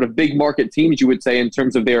most sort of big market teams, you would say, in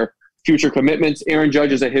terms of their future commitments. Aaron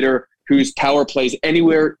Judge is a hitter whose power plays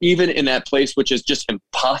anywhere, even in that place, which is just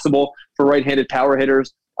impossible for right-handed power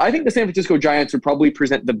hitters. I think the San Francisco Giants would probably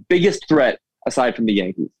present the biggest threat aside from the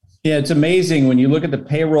Yankees. Yeah, it's amazing when you look at the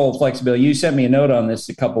payroll flexibility. You sent me a note on this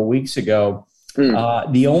a couple of weeks ago.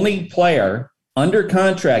 The only player under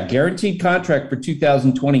contract, guaranteed contract for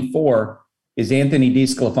 2024 is Anthony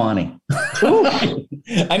DeSclafani.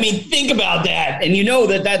 I mean, think about that. And you know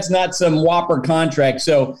that that's not some whopper contract.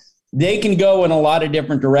 So they can go in a lot of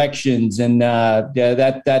different directions. And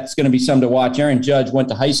that's going to be something to watch. Aaron Judge went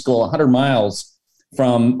to high school 100 miles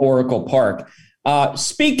from Oracle Park.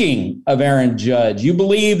 Speaking of Aaron Judge, you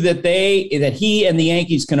believe that he and the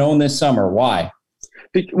Yankees can own this summer. Why?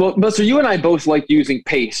 Well, Buster, you and I both like using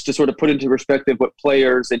pace to sort of put into perspective what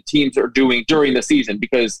players and teams are doing during the season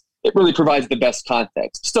because it really provides the best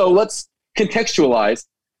context. So let's contextualize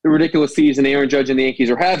the ridiculous season Aaron Judge and the Yankees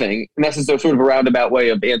are having, and that's sort of a roundabout way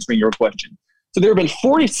of answering your question. So there have been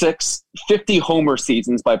 46 50-homer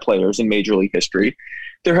seasons by players in Major League history.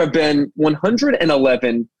 There have been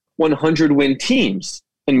 111 100-win teams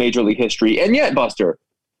in Major League history. And yet, Buster,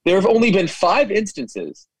 there have only been 5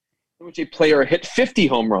 instances in which a player hit 50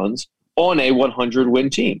 home runs on a 100-win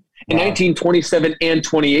team. In 1927 and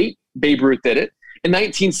 28, Babe Ruth did it. In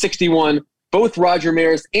 1961, both Roger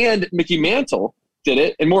Maris and Mickey Mantle did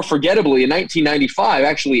it. And more forgettably, in 1995,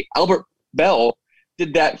 actually, Albert Bell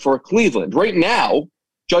did that for Cleveland. Right now,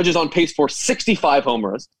 Judge is on pace for 65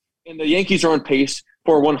 homers, and the Yankees are on pace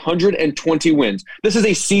for 120 wins. This is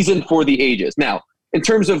a season for the ages. Now, in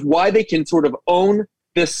terms of why they can sort of own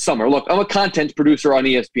this summer, look, I'm a content producer on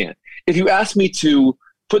ESPN. If you ask me to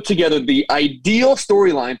put together the ideal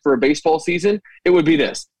storyline for a baseball season, it would be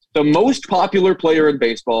this. The most popular player in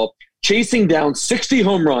baseball chasing down 60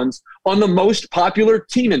 home runs on the most popular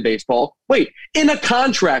team in baseball. Wait, in a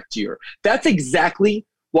contract year. That's exactly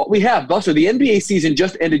what we have. Buster, the NBA season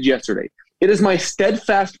just ended yesterday. It is my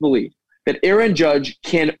steadfast belief that Aaron Judge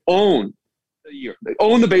can own the year,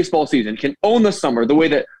 own the baseball season, can own the summer the way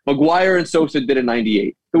that McGuire and Sosa did in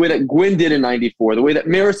 98, the way that Gwynn did in 94, the way that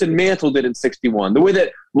Maris and Mantle did in 61, the way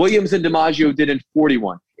that Williams and DiMaggio did in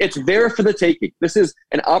 41. It's there for the taking. This is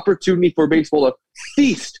an opportunity for baseball to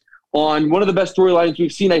feast on one of the best storylines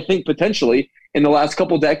we've seen, I think, potentially in the last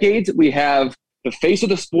couple decades. We have the face of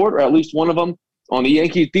the sport, or at least one of them, on the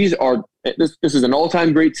Yankees. This is an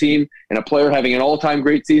all-time great team and a player having an all-time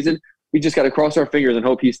great season. We just got to cross our fingers and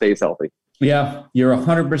hope he stays healthy. Yeah, you're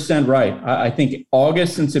 100% right. I think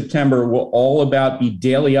August and September will all about be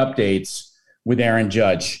daily updates with Aaron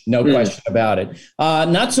Judge. No question about it.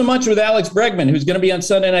 Not so much with Alex Bregman, who's going to be on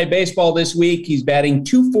Sunday Night Baseball this week. He's batting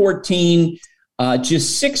 .214,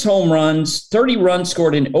 just 6 home runs, 30 runs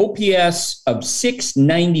scored, an OPS of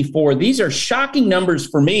 .694. These are shocking numbers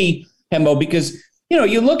for me, Hembo, because,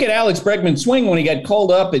 you look at Alex Bregman's swing when he got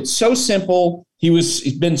called up. It's so simple.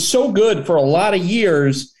 He's been so good for a lot of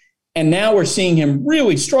years, and now we're seeing him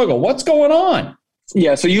really struggle. What's going on?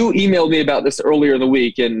 Yeah, so you emailed me about this earlier in the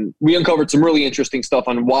week, and we uncovered some really interesting stuff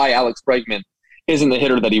on why Alex Bregman isn't the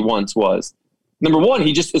hitter that he once was. Number one,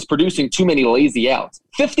 he just is producing too many lazy outs.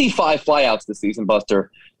 55 flyouts this season, Buster.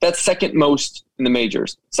 That's second most in the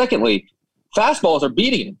majors. Secondly, fastballs are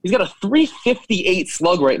beating him. He's got a .358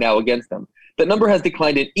 slug right now against them. That number has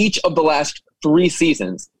declined in each of the last 3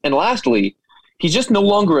 seasons. And lastly, he's just no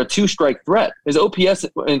longer a 2-strike threat. His OPS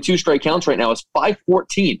in 2-strike counts right now is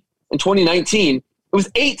 .514. In 2019, it was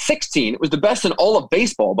 .816. It was the best in all of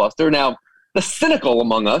baseball, Buster. Now, the cynical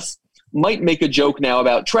among us might make a joke now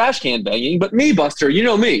about trash can banging, but me, Buster, you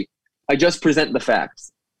know me. I just present the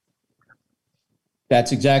facts.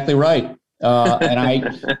 That's exactly right. And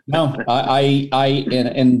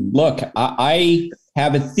look, I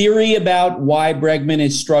have a theory about why Bregman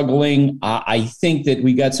is struggling. I think that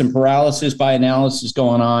we got some paralysis by analysis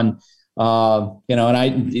going on.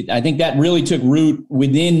 And I think that really took root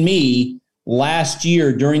within me last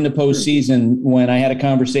year during the postseason when I had a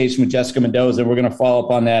conversation with Jessica Mendoza. We're going to follow up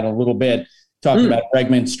on that in a little bit, talking about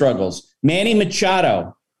Bregman's struggles. Manny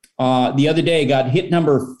Machado the other day got hit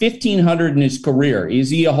number 1,500 in his career. Is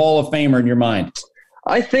he a Hall of Famer in your mind?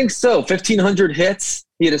 I think so. 1,500 hits.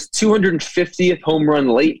 He had his 250th home run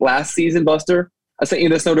late last season, Buster. I sent you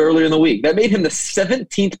this note earlier in the week. That made him the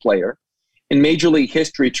 17th player in Major League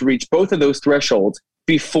history to reach both of those thresholds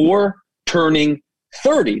before turning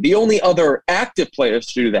 30. The only other active players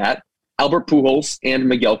to do that, Albert Pujols and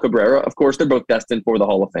Miguel Cabrera. Of course, they're both destined for the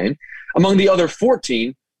Hall of Fame. Among the other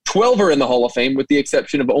 14, 12 are in the Hall of Fame, with the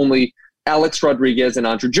exception of only Alex Rodriguez and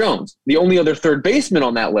Andruw Jones. The only other third basemen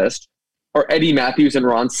on that list are Eddie Matthews and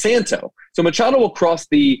Ron Santo. So Machado will cross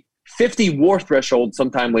the 50 WAR threshold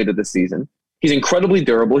sometime later this season. He's incredibly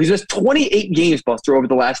durable. He's missed 28 games, Buster, over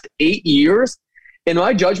the last 8 years. In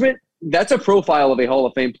my judgment, that's a profile of a Hall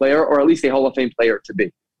of Fame player, or at least a Hall of Fame player to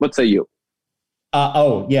be. What say you?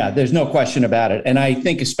 There's no question about it. And I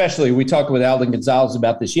think especially, we talked with Alden Gonzalez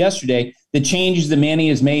about this yesterday, the changes that Manny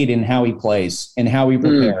has made in how he plays and how he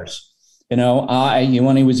prepares.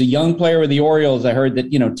 When he was a young player with the Orioles, I heard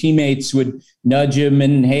that, teammates would nudge him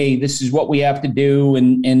and, hey, this is what we have to do.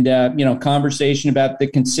 And conversation about the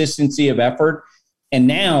consistency of effort. And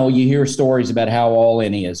now you hear stories about how all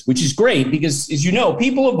in he is, which is great because, as you know,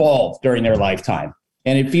 people evolve during their lifetime.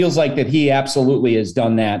 And it feels like that he absolutely has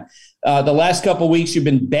done that. The last couple of weeks, you've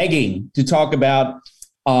been begging to talk about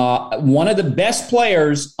one of the best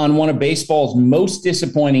players on one of baseball's most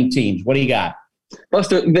disappointing teams. What do you got?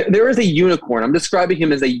 Buster, there is a unicorn. I'm describing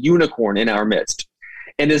him as a unicorn in our midst.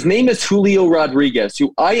 And his name is Julio Rodriguez,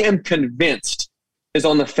 who I am convinced is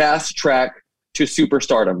on the fast track to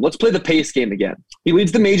superstardom. Let's play the pace game again. He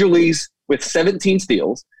leads the major leagues with 17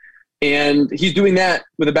 steals, and he's doing that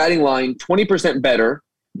with a batting line 20% better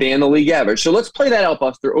than the league average. So let's play that out,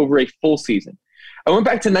 Buster, over a full season. I went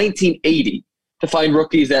back to 1980 to find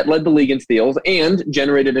rookies that led the league in steals and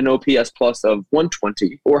generated an OPS plus of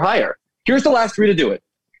 120 or higher. Here's the last 3 to do it.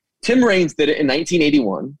 Tim Raines did it in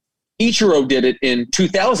 1981. Ichiro did it in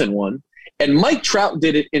 2001. And Mike Trout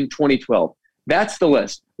did it in 2012. That's the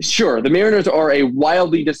list. Sure, the Mariners are a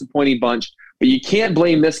wildly disappointing bunch, but you can't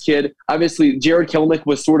blame this kid. Obviously, Jared Kelenic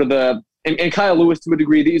was sort of and Kyle Lewis to a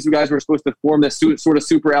degree. These guys were supposed to form this sort of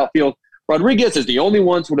super outfield. Rodriguez is the only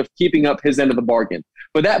one sort of keeping up his end of the bargain.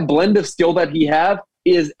 But that blend of skill that he have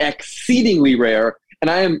is exceedingly rare,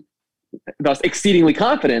 and I am thus exceedingly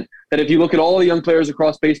confident that if you look at all the young players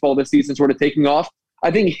across baseball this season sort of taking off,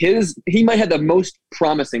 I think he might have the most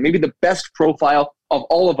promising, maybe the best profile of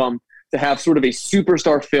all of them to have sort of a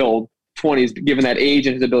superstar-filled 20s, given that age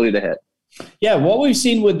and his ability to hit. Yeah, what we've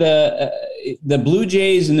seen with the Blue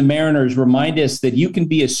Jays and the Mariners remind us that you can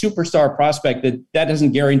be a superstar prospect. That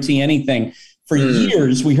doesn't guarantee anything. For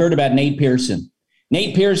years, we heard about Nate Pearson.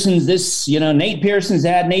 Nate Pearson's this, Nate Pearson's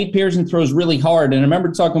that. Nate Pearson throws really hard. And I remember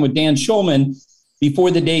talking with Dan Schulman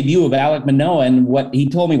before the debut of Alek Manoah, and what he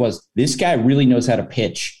told me was, this guy really knows how to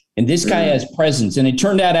pitch, and this guy has presence. And it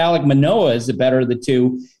turned out Alek Manoah is the better of the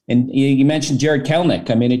two. And you mentioned Jared Kelenic.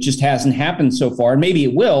 I mean, it just hasn't happened so far. And maybe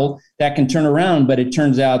it will. That can turn around, but it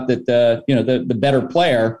turns out that the better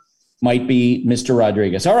player might be Mr.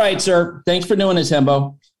 Rodriguez. All right, sir. Thanks for doing this,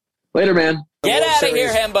 Hembo. Later, man. Get out of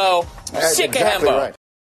here, Hembo. Sick of Hembo. Right.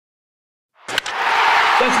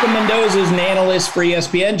 Jessica Mendoza is an analyst for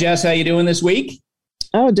ESPN. Jess, how you doing this week?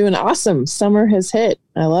 Oh, doing awesome. Summer has hit.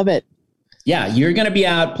 I love it. Yeah, you're going to be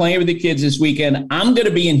out playing with the kids this weekend. I'm going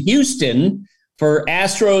to be in Houston for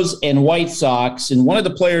Astros and White Sox. And one of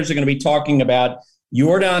the players are going to be talking about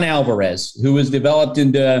Yordan Alvarez, who was developed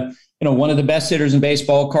into one of the best hitters in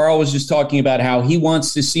baseball. Carl was just talking about how he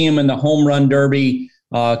wants to see him in the home run derby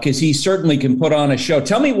because he certainly can put on a show.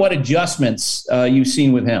 Tell me what adjustments you've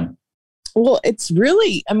seen with him. Well, it's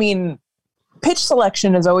really, pitch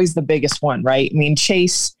selection is always the biggest one, right?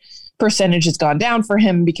 Chase percentage has gone down for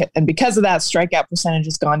him because of that, strikeout percentage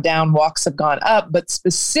has gone down, walks have gone up. But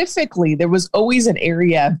specifically, there was always an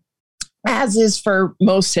area, as is for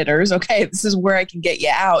most hitters. Okay, this is where I can get you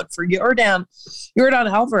out. For Yordan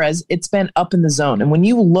Alvarez, it's been up in the zone. And when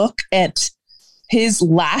you look at his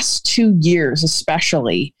last 2 years,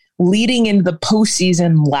 especially leading into the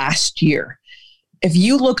postseason last year, if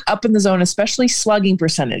you look up in the zone, especially slugging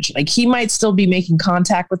percentage, like he might still be making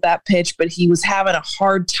contact with that pitch, but he was having a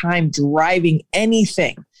hard time driving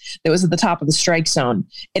anything that was at the top of the strike zone.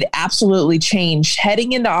 It absolutely changed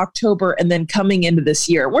heading into October and then coming into this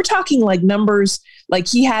year. We're talking like numbers, like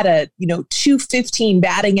he had a 215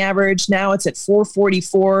 batting average. Now it's at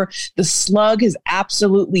 444. The slug has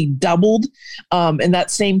absolutely doubled in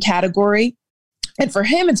that same category. And for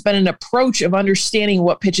him, it's been an approach of understanding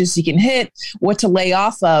what pitches he can hit, what to lay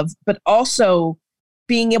off of, but also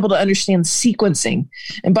being able to understand sequencing.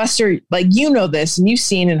 And Buster, this, and you've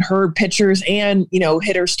seen and heard pitchers and,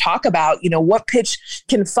 hitters talk about, what pitch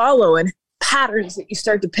can follow and patterns that you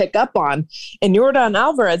start to pick up on. And Yordan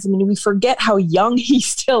Alvarez, we forget how young he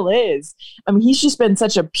still is. He's just been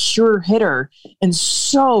such a pure hitter and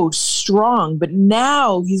so strong, but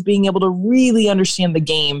now he's being able to really understand the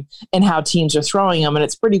game and how teams are throwing him. And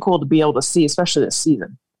it's pretty cool to be able to see, especially this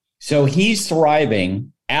season. So he's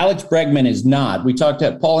thriving. Alex Bregman is not. We talked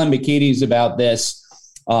to Paul Hembekides about this.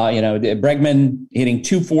 Bregman hitting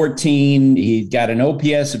 214. He's got an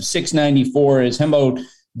OPS of 694. As Hembo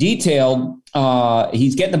detailed,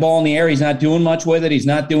 he's getting the ball in the air. He's not doing much with it. He's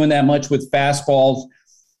not doing that much with fastballs.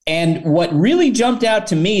 And what really jumped out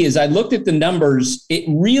to me is I looked at the numbers. It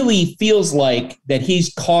really feels like that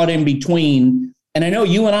he's caught in between. And I know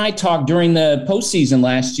you and I talked during the postseason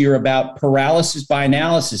last year about paralysis by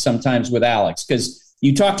analysis sometimes with Alex, because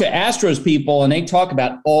you talk to Astros people and they talk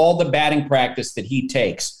about all the batting practice that he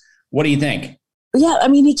takes. What do you think? Yeah,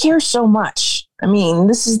 he cares so much.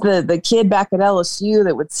 This is the kid back at LSU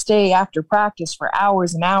that would stay after practice for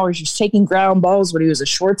hours and hours, just taking ground balls when he was a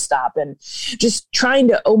shortstop and just trying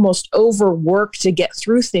to almost overwork to get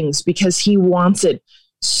through things because he wants it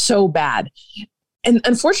so bad. And the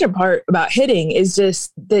unfortunate part about hitting is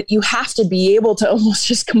just that you have to be able to almost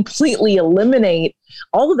just completely eliminate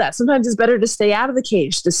all of that. Sometimes it's better to stay out of the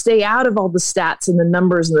cage, to stay out of all the stats and the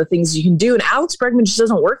numbers and the things you can do. And Alex Bregman just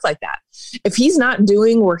doesn't work like that. If he's not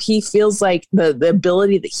doing where he feels like the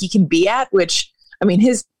ability that he can be at, which,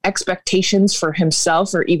 his expectations for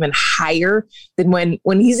himself are even higher than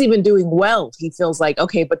when he's even doing well. He feels like,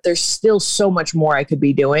 okay, but there's still so much more I could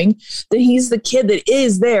be doing. That he's the kid that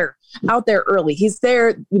is there, out there early. He's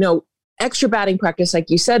there, extra batting practice,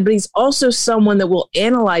 like you said, but he's also someone that will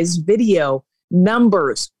analyze video,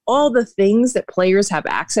 numbers, all the things that players have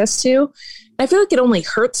access to. And I feel like it only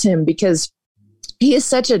hurts him because he is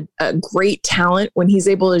such a great talent when he's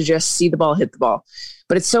able to just see the ball, hit the ball.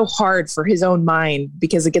 But it's so hard for his own mind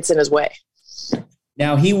because it gets in his way.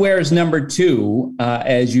 Now, he wears number 2,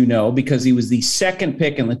 as you know, because he was the second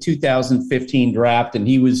pick in the 2015 draft, and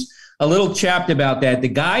he was a little chapped about that. The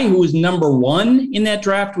guy who was number 1 in that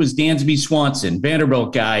draft was Dansby Swanson,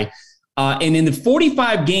 Vanderbilt guy. And in the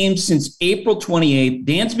 45 games since April 28th,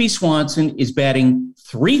 Dansby Swanson is batting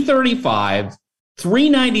 .335,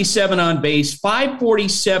 .397 on base,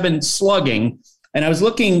 .547 slugging. And I was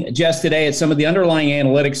looking, Jess, today at some of the underlying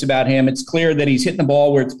analytics about him. It's clear that he's hitting the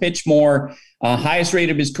ball where it's pitched more, highest rate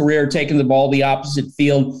of his career, taking the ball the opposite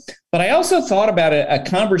field. But I also thought about a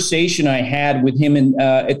conversation I had with him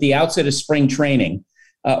at the outset of spring training,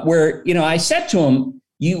 where, I said to him,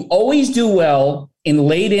 you always do well in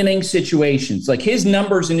late inning situations. Like his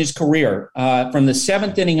numbers in his career from the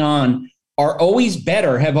 7th inning on are always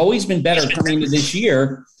better, have always been better coming into this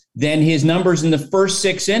year than his numbers in the first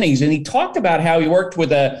 6 innings. And he talked about how he worked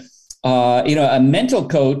with a mental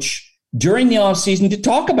coach during the offseason to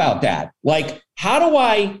talk about that. Like, how do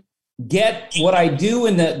I get what I do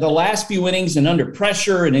in the last few innings and under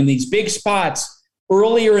pressure and in these big spots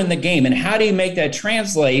earlier in the game? And how do you make that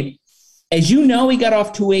translate? As you know, he got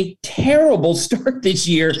off to a terrible start this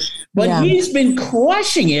year, but he's been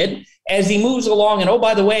crushing it as he moves along. And oh,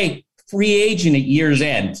 by the way, free agent at year's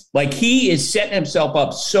end. Like, he is setting himself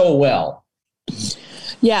up so well.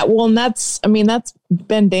 Yeah, well, and that's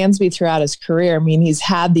been Dansby throughout his career. I mean, he's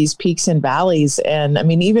had these peaks and valleys. And I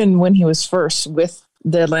mean, even when he was first with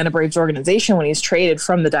the Atlanta Braves organization, when he's traded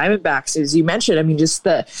from the Diamondbacks, as you mentioned, I mean,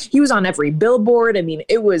 he was on every billboard. I mean,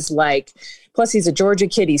 it was like, plus he's a Georgia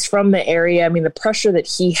kid. He's from the area. I mean, the pressure that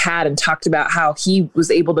he had, and talked about how he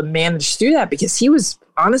was able to manage through that, because he was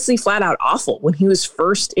honestly flat out awful when he was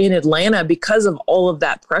first in Atlanta because of all of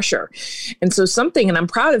that pressure. And so and I'm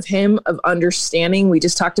proud of him of understanding. We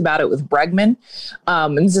just talked about it with Bregman.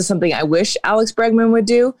 And this is something I wish Alex Bregman would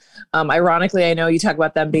do. Ironically, I know you talk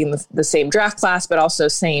about them being the same draft class, but also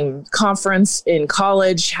same conference in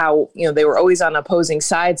college, how, they were always on opposing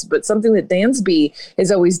sides. But something that Dansby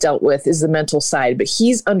has always dealt with is the mental side. But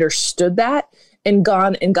he's understood that and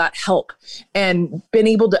gone and got help and been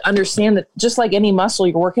able to understand that just like any muscle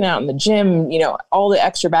you're working out in the gym, all the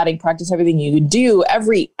extra batting practice, everything you do,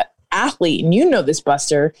 every athlete, and this,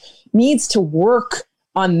 Buster, needs to work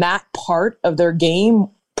on that part of their game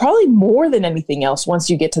probably more than anything else once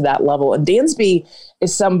you get to that level. And Dansby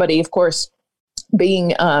is somebody, of course,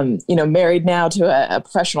 being, married now to a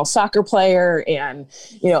professional soccer player, and,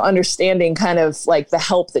 understanding kind of like the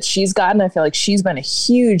help that she's gotten. I feel like she's been a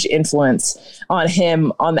huge influence on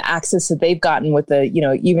him, on the access that they've gotten with the,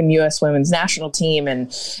 even U.S. women's national team and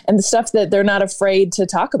the stuff that they're not afraid to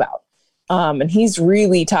talk about. And he's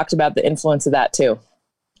really talked about the influence of that too.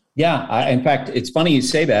 Yeah. In fact, it's funny you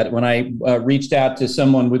say that. When I reached out to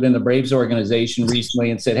someone within the Braves organization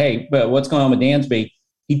recently and said, hey, what's going on with Dansby?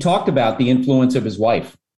 He talked about the influence of his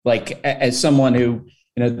wife, like as someone who,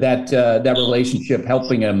 that relationship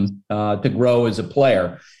helping him to grow as a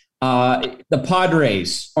player. The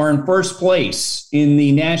Padres are in first place in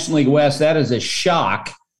the National League West. That is a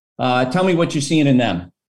shock. Tell me what you're seeing in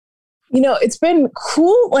them. It's been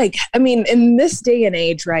cool. Like, I mean, in this day and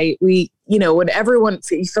age, right, when you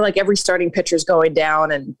feel like every starting pitcher is going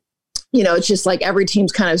down, and, it's just like every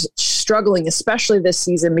team's kind of struggling, especially this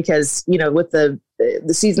season, because, with the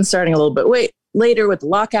season starting a little bit later with the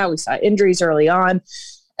lockout, we saw injuries early on.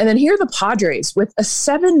 And then here are the Padres with a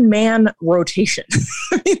 7-man rotation.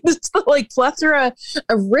 I mean, it's the plethora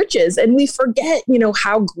of riches. And we forget,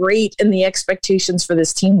 how great and the expectations for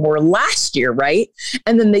this team were last year, right?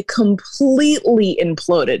 And then they completely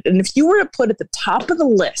imploded. And if you were to put at the top of the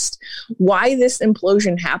list why this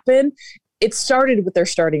implosion happened, it started with their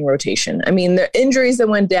starting rotation. I mean, the injuries that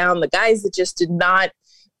went down, the guys that just did not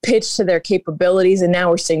pitch to their capabilities, and now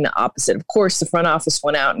we're seeing the opposite. Of course, the front office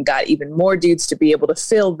went out and got even more dudes to be able to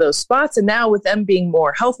fill those spots, and now with them being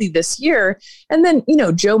more healthy this year, and then,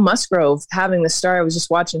 Joe Musgrove having the start. I was just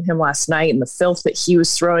watching him last night, and the filth that he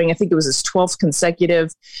was throwing. I think it was his 12th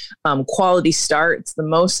consecutive quality start. It's the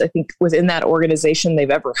most, I think, within that organization they've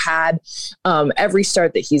ever had. Every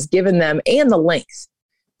start that he's given them, and the length.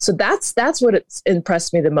 So that's what it's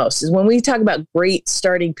impressed me the most, is when we talk about great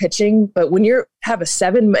starting pitching, but when you have a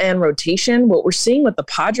 7-man rotation, what we're seeing with the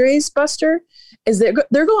Padres, Buster, is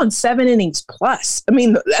they're going 7 innings plus. I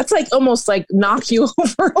mean, that's like almost like knock you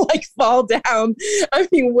over, like fall down. I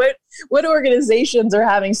mean, what organizations are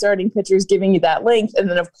having starting pitchers giving you that length? And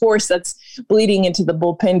then, of course, that's bleeding into the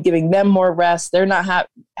bullpen, giving them more rest. They're not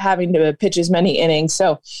having to pitch as many innings.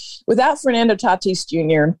 So without Fernando Tatis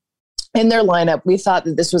Jr., in their lineup, we thought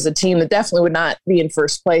that this was a team that definitely would not be in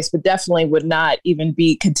first place, but definitely would not even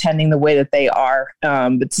be contending the way that they are.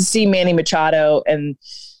 But to see Manny Machado and,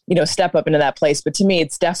 step up into that place. But to me,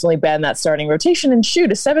 it's definitely been that starting rotation, and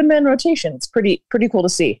shoot, a 7-man rotation. It's pretty cool to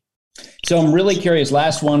see. So I'm really curious.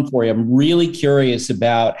 Last one for you. I'm really curious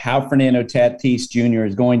about how Fernando Tatis Jr.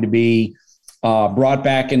 is going to be brought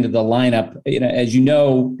back into the lineup. As you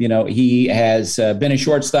know, he has been a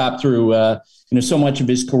shortstop through so much of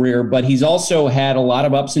his career, but he's also had a lot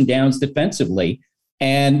of ups and downs defensively.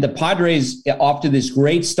 And the Padres off to this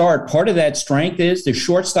great start. Part of that strength is the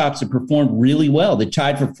shortstops have performed really well. They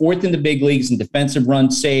tied for 4th in the big leagues in defensive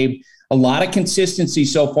runs saved. A lot of consistency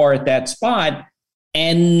so far at that spot.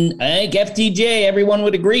 And I think FTJ, everyone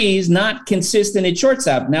would agree, is not consistent at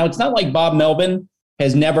shortstop. Now, it's not like Bob Melvin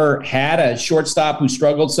has never had a shortstop who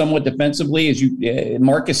struggled somewhat defensively, as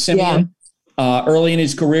Marcus Semien early in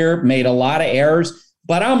his career made a lot of errors.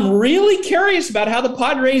 But I'm really curious about how the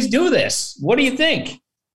Padres do this. What do you think?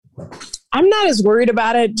 I'm not as worried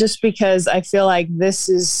about it just because I feel like this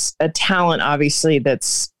is a talent, obviously,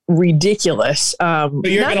 that's ridiculous. But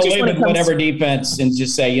you're going to live with whatever defense and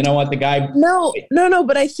just say, you know what, the guy. No.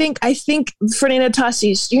 But I think Fernando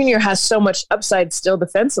Tatis Jr. has so much upside still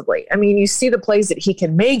defensively. I mean, you see the plays that he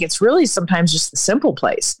can make. It's really sometimes just the simple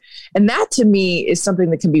plays. And that to me is something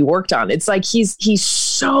that can be worked on. It's like he's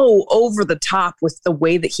so over the top with the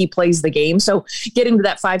way that he plays the game. So getting to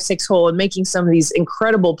that 5-6 hole and making some of these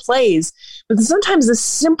incredible plays, but sometimes the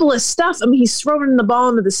simplest stuff, I mean, he's throwing the ball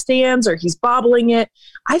into the stands or he's bobbling it.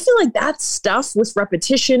 I feel like that stuff with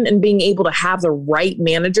repetition and being able to have the right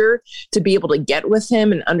manager to be able to get with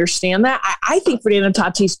him and understand that. I think Fernando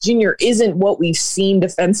Tatis Jr. isn't what we've seen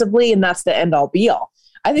defensively, and that's the end all be all.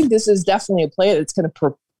 I think this is definitely a player that's going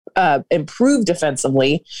to improve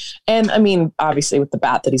defensively. And I mean, obviously with the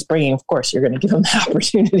bat that he's bringing, of course, you're going to give him the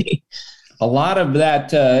opportunity. A lot of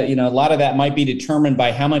that might be determined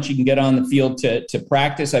by how much you can get on the field to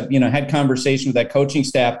practice. I've, had conversation with that coaching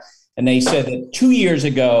staff, and they said that 2 years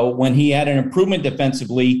ago, when he had an improvement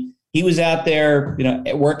defensively, he was out there,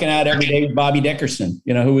 working out every day with Bobby Dickerson,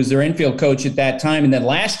 who was their infield coach at that time. And then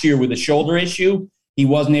last year with a shoulder issue, he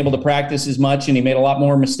wasn't able to practice as much and he made a lot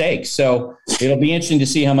more mistakes. So it'll be interesting to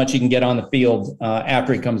see how much he can get on the field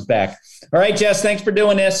after he comes back. All right, Jess, thanks for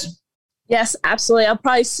doing this. Yes, absolutely. I'll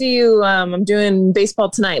probably see you. I'm doing baseball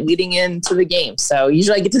tonight leading into the game. So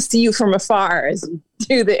usually I get to see you from afar as we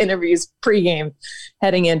do the interviews pregame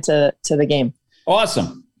heading into the game.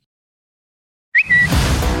 Awesome.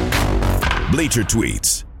 Bleacher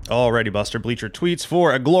Tweets. Alrighty, Buster. Bleacher Tweets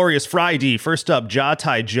for a glorious Friday. First up,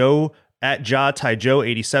 Joe at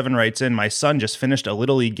JaTaiJo87 writes in, my son just finished a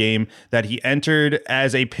Little League game that he entered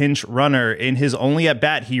as a pinch runner. In his only at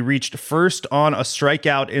bat, he reached first on a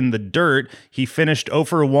strikeout in the dirt. He finished 0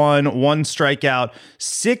 for 1, 1 strikeout,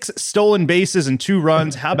 6 stolen bases and 2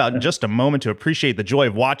 runs. How about just a moment to appreciate the joy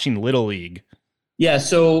of watching Little League? Yeah,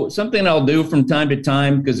 so something I'll do from time to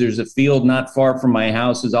time, because there's a field not far from my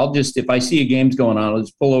house, is I'll just, if I see a game's going on, I'll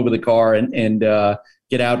just pull over the car and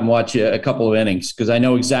get out and watch a couple of innings, because I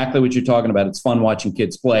know exactly what you're talking about. It's fun watching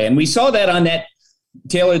kids play. And we saw that on that,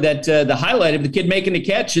 Taylor, that the highlight of the kid making the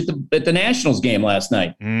catch at the Nationals game last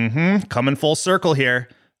night. Coming full circle here.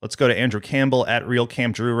 Let's go to Andrew Campbell at Real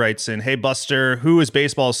Camp Drew writes in, hey, Buster, who is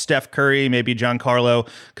baseball's Steph Curry, maybe Giancarlo,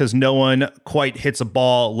 because no one quite hits a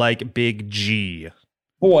ball like Big G.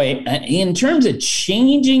 Boy, in terms of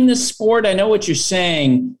changing the sport, I know what you're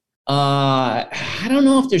saying. I don't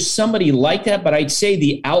know if there's somebody like that, but I'd say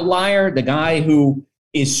the outlier, the guy who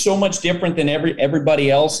is so much different than everybody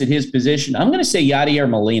else at his position, I'm going to say Yadier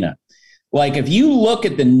Molina. Like, if you look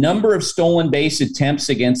at the number of stolen base attempts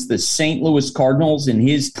against the St. Louis Cardinals in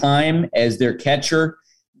his time as their catcher,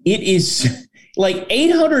 it is like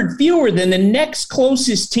 800 fewer than the next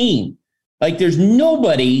closest team. Like, there's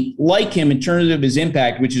nobody like him in terms of his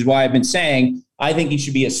impact, which is why I've been saying I think he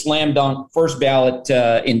should be a slam dunk first ballot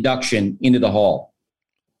induction into the Hall.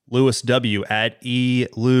 Lewis W. at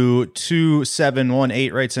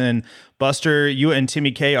eLou2718 writes in, Buster, you and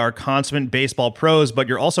Timmy K are consummate baseball pros, but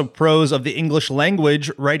you're also pros of the English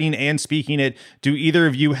language, writing and speaking it. Do either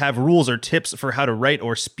of you have rules or tips for how to write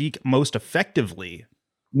or speak most effectively?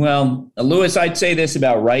 Well, Lewis, I'd say this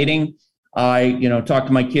about writing. I, talk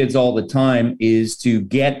to my kids all the time, is to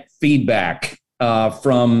get feedback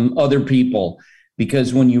from other people,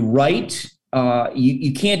 because when you write,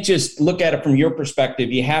 you can't just look at it from your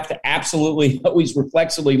perspective. You have to absolutely always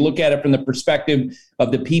reflexively look at it from the perspective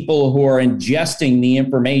of the people who are ingesting the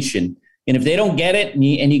information. And if they don't get it, and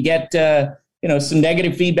you get some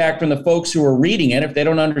negative feedback from the folks who are reading it, if they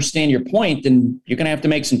don't understand your point, then you're going to have to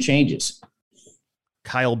make some changes.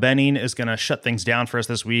 Kyle Benning is going to shut things down for us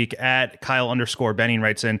this week. At Kyle_Benning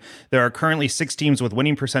writes in, there are currently 6 teams with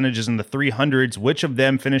winning percentages in the 300s. Which of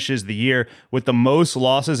them finishes the year with the most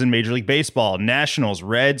losses in Major League Baseball? Nationals,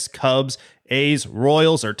 Reds, Cubs, A's,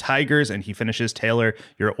 Royals, or Tigers? And he finishes, Taylor,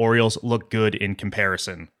 your Orioles look good in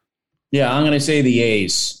comparison. Yeah, I'm going to say the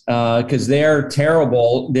A's because they're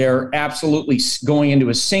terrible. They're absolutely going into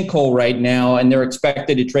a sinkhole right now, and they're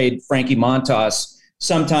expected to trade Frankie Montas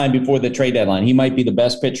sometime before the trade deadline. He might be the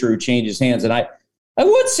best pitcher who changes hands. And I I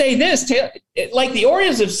would say this, like the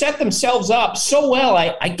Orioles have set themselves up so well.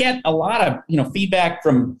 I get a lot of, feedback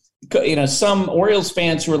from, some Orioles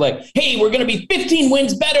fans who are like, hey, we're going to be 15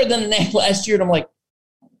 wins better than last year. And I'm like,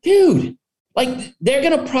 dude, like they're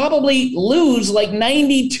going to probably lose like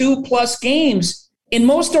 92 plus games. In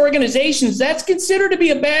most organizations, that's considered to be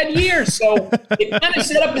a bad year. So it kind of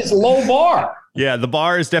set up this low bar. Yeah, the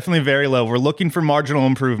bar is definitely very low. We're looking for marginal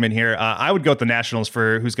improvement here. I would go with the Nationals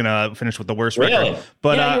for who's going to finish with the worst record.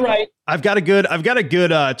 But yeah, you're right. I've got a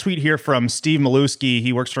good tweet here from Steve Maluski.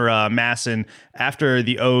 He works for Masson. After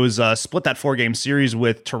the O's split that 4-game series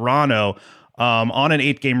with Toronto on an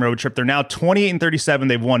 8-game road trip, they're now 28-37.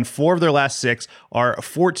 They've won 4 of their last 6. Are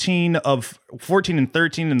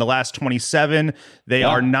 14-13 in the last 27. They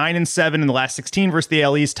are 9-7 in the last 16 versus the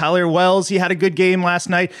AL East. Tyler Wells, he had a good game last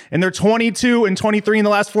night, and they're 22-23 in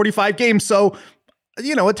the last 45 games. So,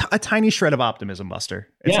 a tiny shred of optimism, Buster.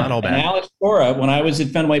 It's not all bad. And Alex Cora, when I was at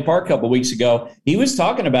Fenway Park a couple of weeks ago, he was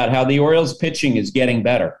talking about how the Orioles pitching is getting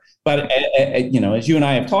better. But as you and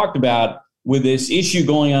I have talked about, with this issue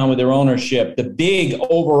going on with their ownership, the big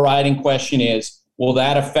overriding question is, will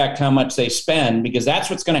that affect how much they spend? Because that's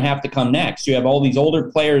what's going to have to come next. You have all these older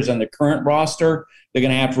players on the current roster. They're going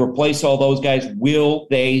to have to replace all those guys. Will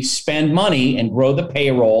they spend money and grow the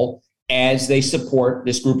payroll as they support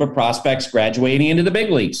this group of prospects graduating into the big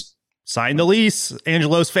leagues? Sign the lease.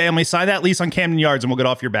 Angelo's family, sign that lease on Camden Yards and we'll get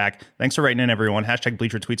off your back. Thanks for writing in, everyone. #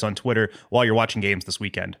 Bleacher Tweets on Twitter while you're watching games this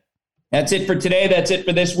weekend. That's it for today. That's it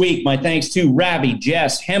for this week. My thanks to Ravi,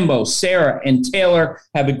 Jess, Hembo, Sarah, and Taylor.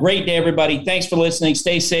 Have a great day, everybody. Thanks for listening.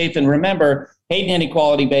 Stay safe. And remember, hate and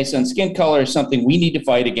inequality based on skin color is something we need to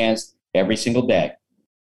fight against every single day.